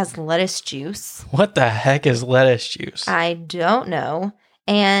 which has lettuce juice. What the heck is lettuce juice? I don't know.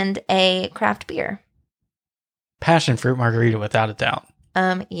 And a craft beer. Passion fruit margarita, without a doubt.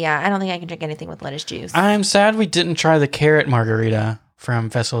 Yeah, I don't think I can drink anything with lettuce juice. I'm sad we didn't try the carrot margarita from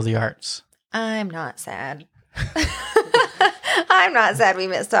Festival of the Arts. I'm not sad. I'm not sad we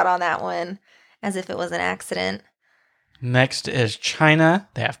missed out on that one, as if it was an accident. Next is China.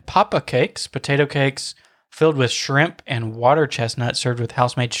 They have papa cakes, potato cakes, filled with shrimp and water chestnut served with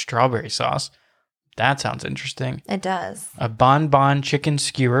house-made strawberry sauce. That sounds interesting. It does. A bonbon chicken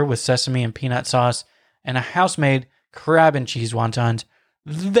skewer with sesame and peanut sauce, and a house-made crab and cheese wontons.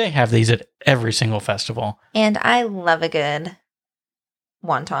 They have these at every single festival. And I love a good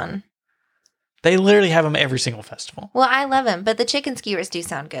wonton. They literally have them every single festival. Well, I love them, but the chicken skewers do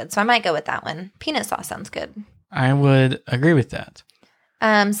sound good, so I might go with that one. Peanut sauce sounds good. I would agree with that.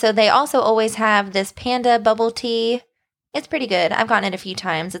 So they also always have this panda bubble tea. It's pretty good. I've gotten it a few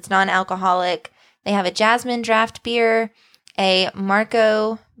times. It's non-alcoholic. They have a jasmine draft beer, a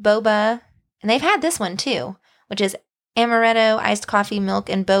Marco boba, and they've had this one too, which is amaretto, iced coffee,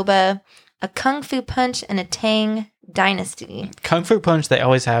 milk, and boba, a kung fu punch, and a Tang Dynasty. Kung fu punch they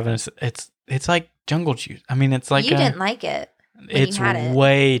always have, and it's like jungle juice. I mean, it's like you didn't like it. It's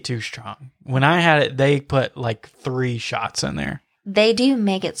way too strong. When I had it, they put like 3 shots in there. They do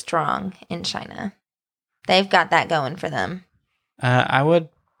make it strong in China. They've got that going for them. I want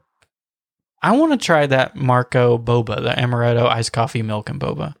to try that Marco boba, the amaretto, iced coffee, milk, and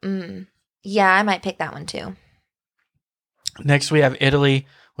boba. Yeah, I might pick that one too. Next, we have Italy,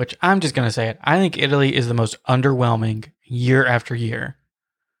 which I'm just going to say it. I think Italy is the most underwhelming year after year.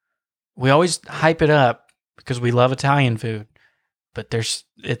 We always hype it up because we love Italian food, but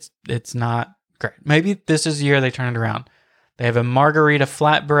it's not great. Maybe this is the year they turn it around. They have a margarita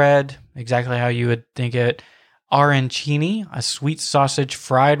flatbread, exactly how you would think it. Arancini, a sweet sausage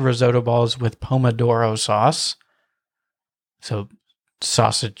fried risotto balls with pomodoro sauce. So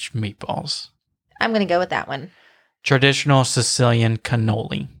sausage meatballs. I'm going to go with that one. Traditional Sicilian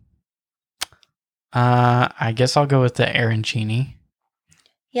cannoli. I guess I'll go with the arancini.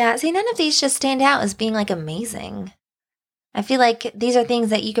 Yeah, see, none of these just stand out as being like amazing. I feel like these are things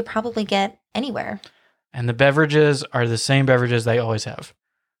that you could probably get anywhere. And the beverages are the same beverages they always have.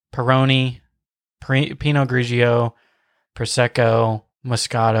 Peroni, Pinot Grigio, Prosecco,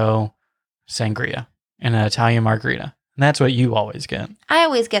 Moscato, Sangria, and an Italian margarita. And that's what you always get. I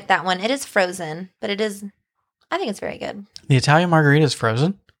always get that one. It is frozen, but I think it's very good. The Italian margarita is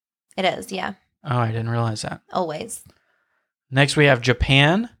frozen? It is, yeah. Oh, I didn't realize that. Always. Next, we have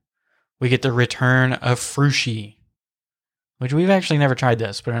Japan. We get the return of frushi, which we've actually never tried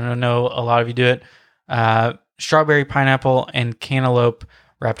this, but I know a lot of you do it. Strawberry, pineapple, and cantaloupe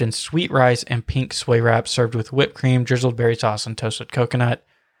wrapped in sweet rice and pink soy wrap, served with whipped cream, drizzled berry sauce, and toasted coconut.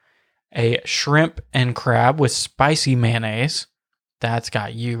 A shrimp and crab with spicy mayonnaise. That's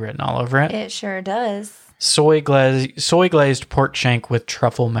got you written all over it. It sure does. Soy glazed pork shank with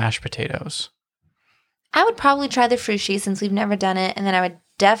truffle mashed potatoes. I would probably try the frushi since we've never done it, and then I would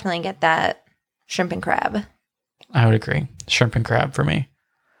definitely get that shrimp and crab. I would agree. Shrimp and crab for me.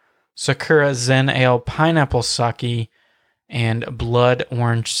 Sakura Zen Ale pineapple sake and blood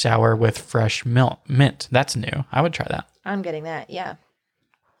orange sour with fresh mint. That's new. I would try that. I'm getting that, yeah.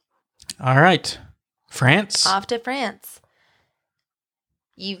 All right. France. Off to France.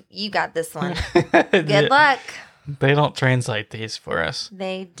 You got this one. Good luck. They don't translate these for us.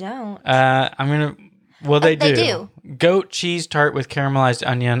 They don't. They do. They do. Goat cheese tart with caramelized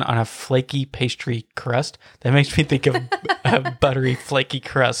onion on a flaky pastry crust. That makes me think of a buttery flaky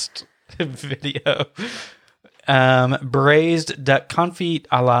crust video. Braised duck confit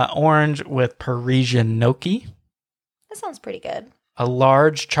a la orange with Parisian gnocchi. That sounds pretty good. A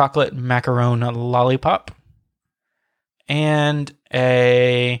large chocolate macaron lollipop. And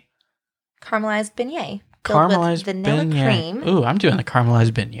a caramelized beignet. Caramelized with vanilla beignet. cream. Ooh, I'm doing the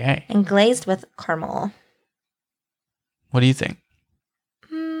caramelized beignet. And glazed with caramel. What do you think?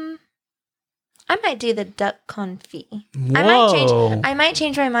 I might do the duck confit. Whoa. I might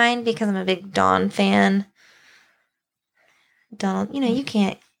change my mind because I'm a big Dawn fan. Donald, you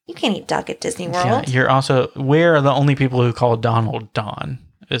can't You can't eat duck at Disney Yeah, World. we're the only people who call Donald Don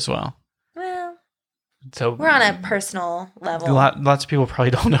as well. Well, So we're on a personal level. lots of people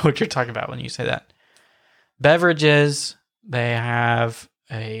probably don't know what you're talking about when you say that. Beverages, they have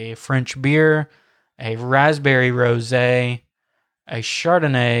a French beer, a raspberry rosé, a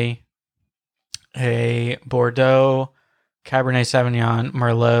Chardonnay, a Bordeaux, Cabernet Sauvignon,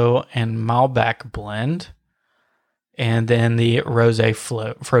 Merlot, and Malbec blend. And then the rosé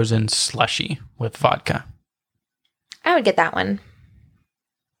frozen slushy with vodka. I would get that one.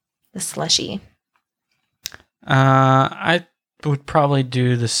 The slushy. I would probably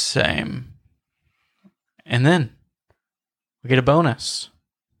do the same. And then we get a bonus.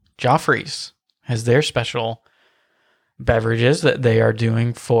 Joffrey's has their special beverages that they are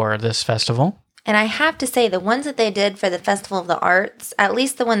doing for this festival. And I have to say, the ones that they did for the Festival of the Arts, at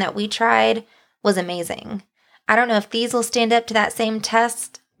least the one that we tried, was amazing. I don't know if these will stand up to that same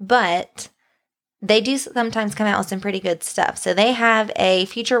test, but they do sometimes come out with some pretty good stuff. So they have a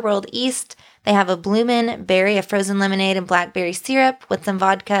Future World East. They have a Bloomin' Berry, a frozen lemonade and blackberry syrup with some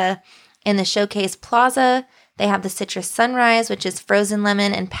vodka. In the Showcase Plaza, they have the Citrus Sunrise, which is frozen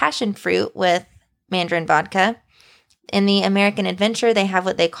lemon and passion fruit with mandarin vodka. In the American Adventure, they have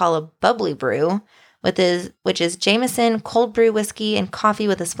what they call a bubbly brew, which is Jameson, cold brew whiskey, and coffee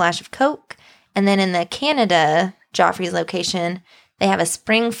with a splash of Coke. And then in the Canada Joffrey's location, they have a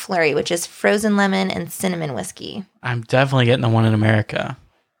Spring Flurry, which is frozen lemon and cinnamon whiskey. I'm definitely getting the one in America.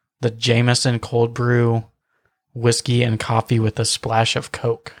 The Jameson cold brew whiskey and coffee with a splash of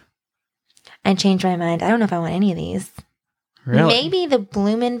Coke. I changed my mind. I don't know if I want any of these. Really? Maybe the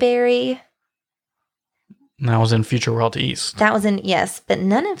Bloomin' Berry. That was in Future World East. That was in, yes, but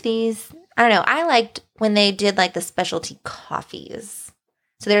none of these. I don't know. I liked when they did like the specialty coffees.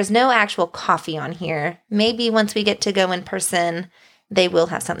 So there's no actual coffee on here. Maybe once we get to go in person, they will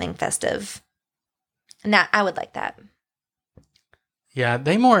have something festive. Now, I would like that. Yeah,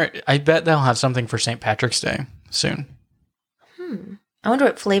 I bet they'll have something for St. Patrick's Day soon. I wonder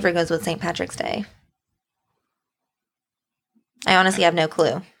what flavor goes with St. Patrick's Day. I honestly have no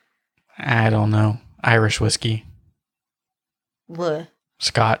clue. I don't know. Irish whiskey. What?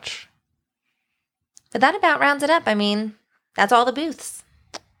 Scotch. But that about rounds it up. I mean, that's all the booths.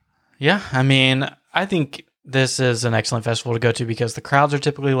 Yeah, I mean, I think this is an excellent festival to go to because the crowds are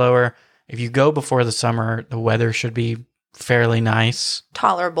typically lower. If you go before the summer, the weather should be fairly nice.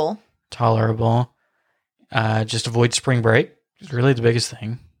 Tolerable. Just avoid spring break. It's really the biggest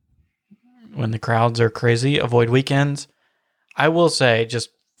thing. When the crowds are crazy, avoid weekends. I will say, just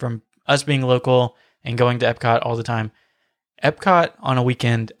from us being local and going to Epcot all the time, Epcot on a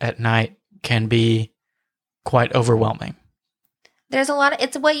weekend at night can be quite overwhelming. There's a lot of,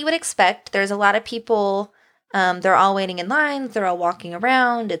 it's what you would expect. There's a lot of people, they're all waiting in lines, they're all walking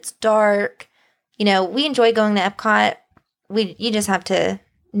around, it's dark. You know, we enjoy going to Epcot. You just have to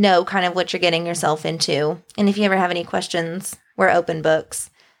know kind of what you're getting yourself into. And if you ever have any questions, we're open books.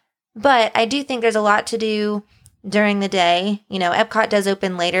 But I do think there's a lot to do during the day. You know, Epcot does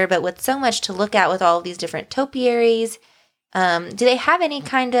open later, but with so much to look at with all of these different topiaries, do they have any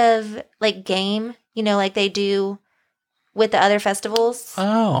kind of like game, you know, like they do with the other festivals?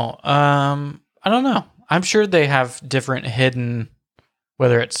 Oh, I don't know. I'm sure they have different hidden,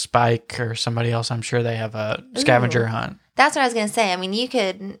 whether it's Spike or somebody else, I'm sure they have a scavenger hunt. That's what I was going to say. I mean, you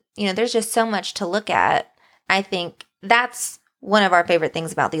could, you know, there's just so much to look at. I think that's one of our favorite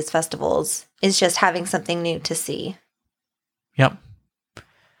things about these festivals is just having something new to see. Yep.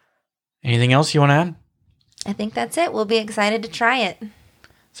 Anything else you want to add? I think that's it. We'll be excited to try it.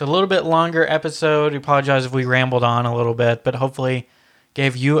 It's a little bit longer episode. We apologize if we rambled on a little bit, but hopefully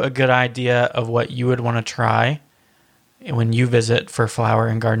gave you a good idea of what you would want to try when you visit for Flower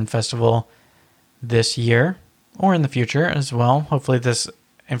and Garden Festival this year or in the future as well. Hopefully this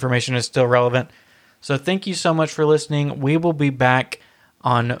information is still relevant. So thank you so much for listening. We will be back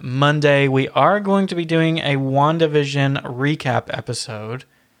on Monday. We are going to be doing a WandaVision recap episode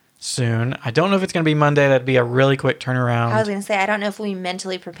soon. I don't know if it's going to be Monday. That'd be a really quick turnaround. I was going to say, I don't know if we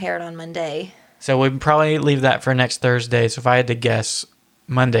mentally prepared on Monday. So we'd probably leave that for next Thursday. So if I had to guess,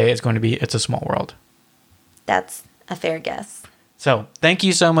 Monday is going to be It's a Small World. That's a fair guess. So thank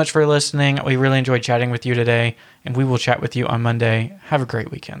you so much for listening. We really enjoyed chatting with you today, and we will chat with you on Monday. Have a great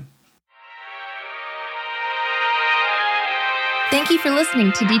weekend. Thank you for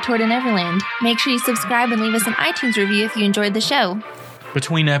listening to Detour to Neverland. Make sure you subscribe and leave us an iTunes review if you enjoyed the show.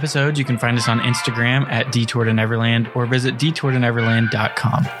 Between episodes, you can find us on Instagram at Detour to Neverland or visit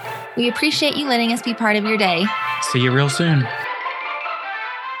detourtoneverland.com. We appreciate you letting us be part of your day. See you real soon.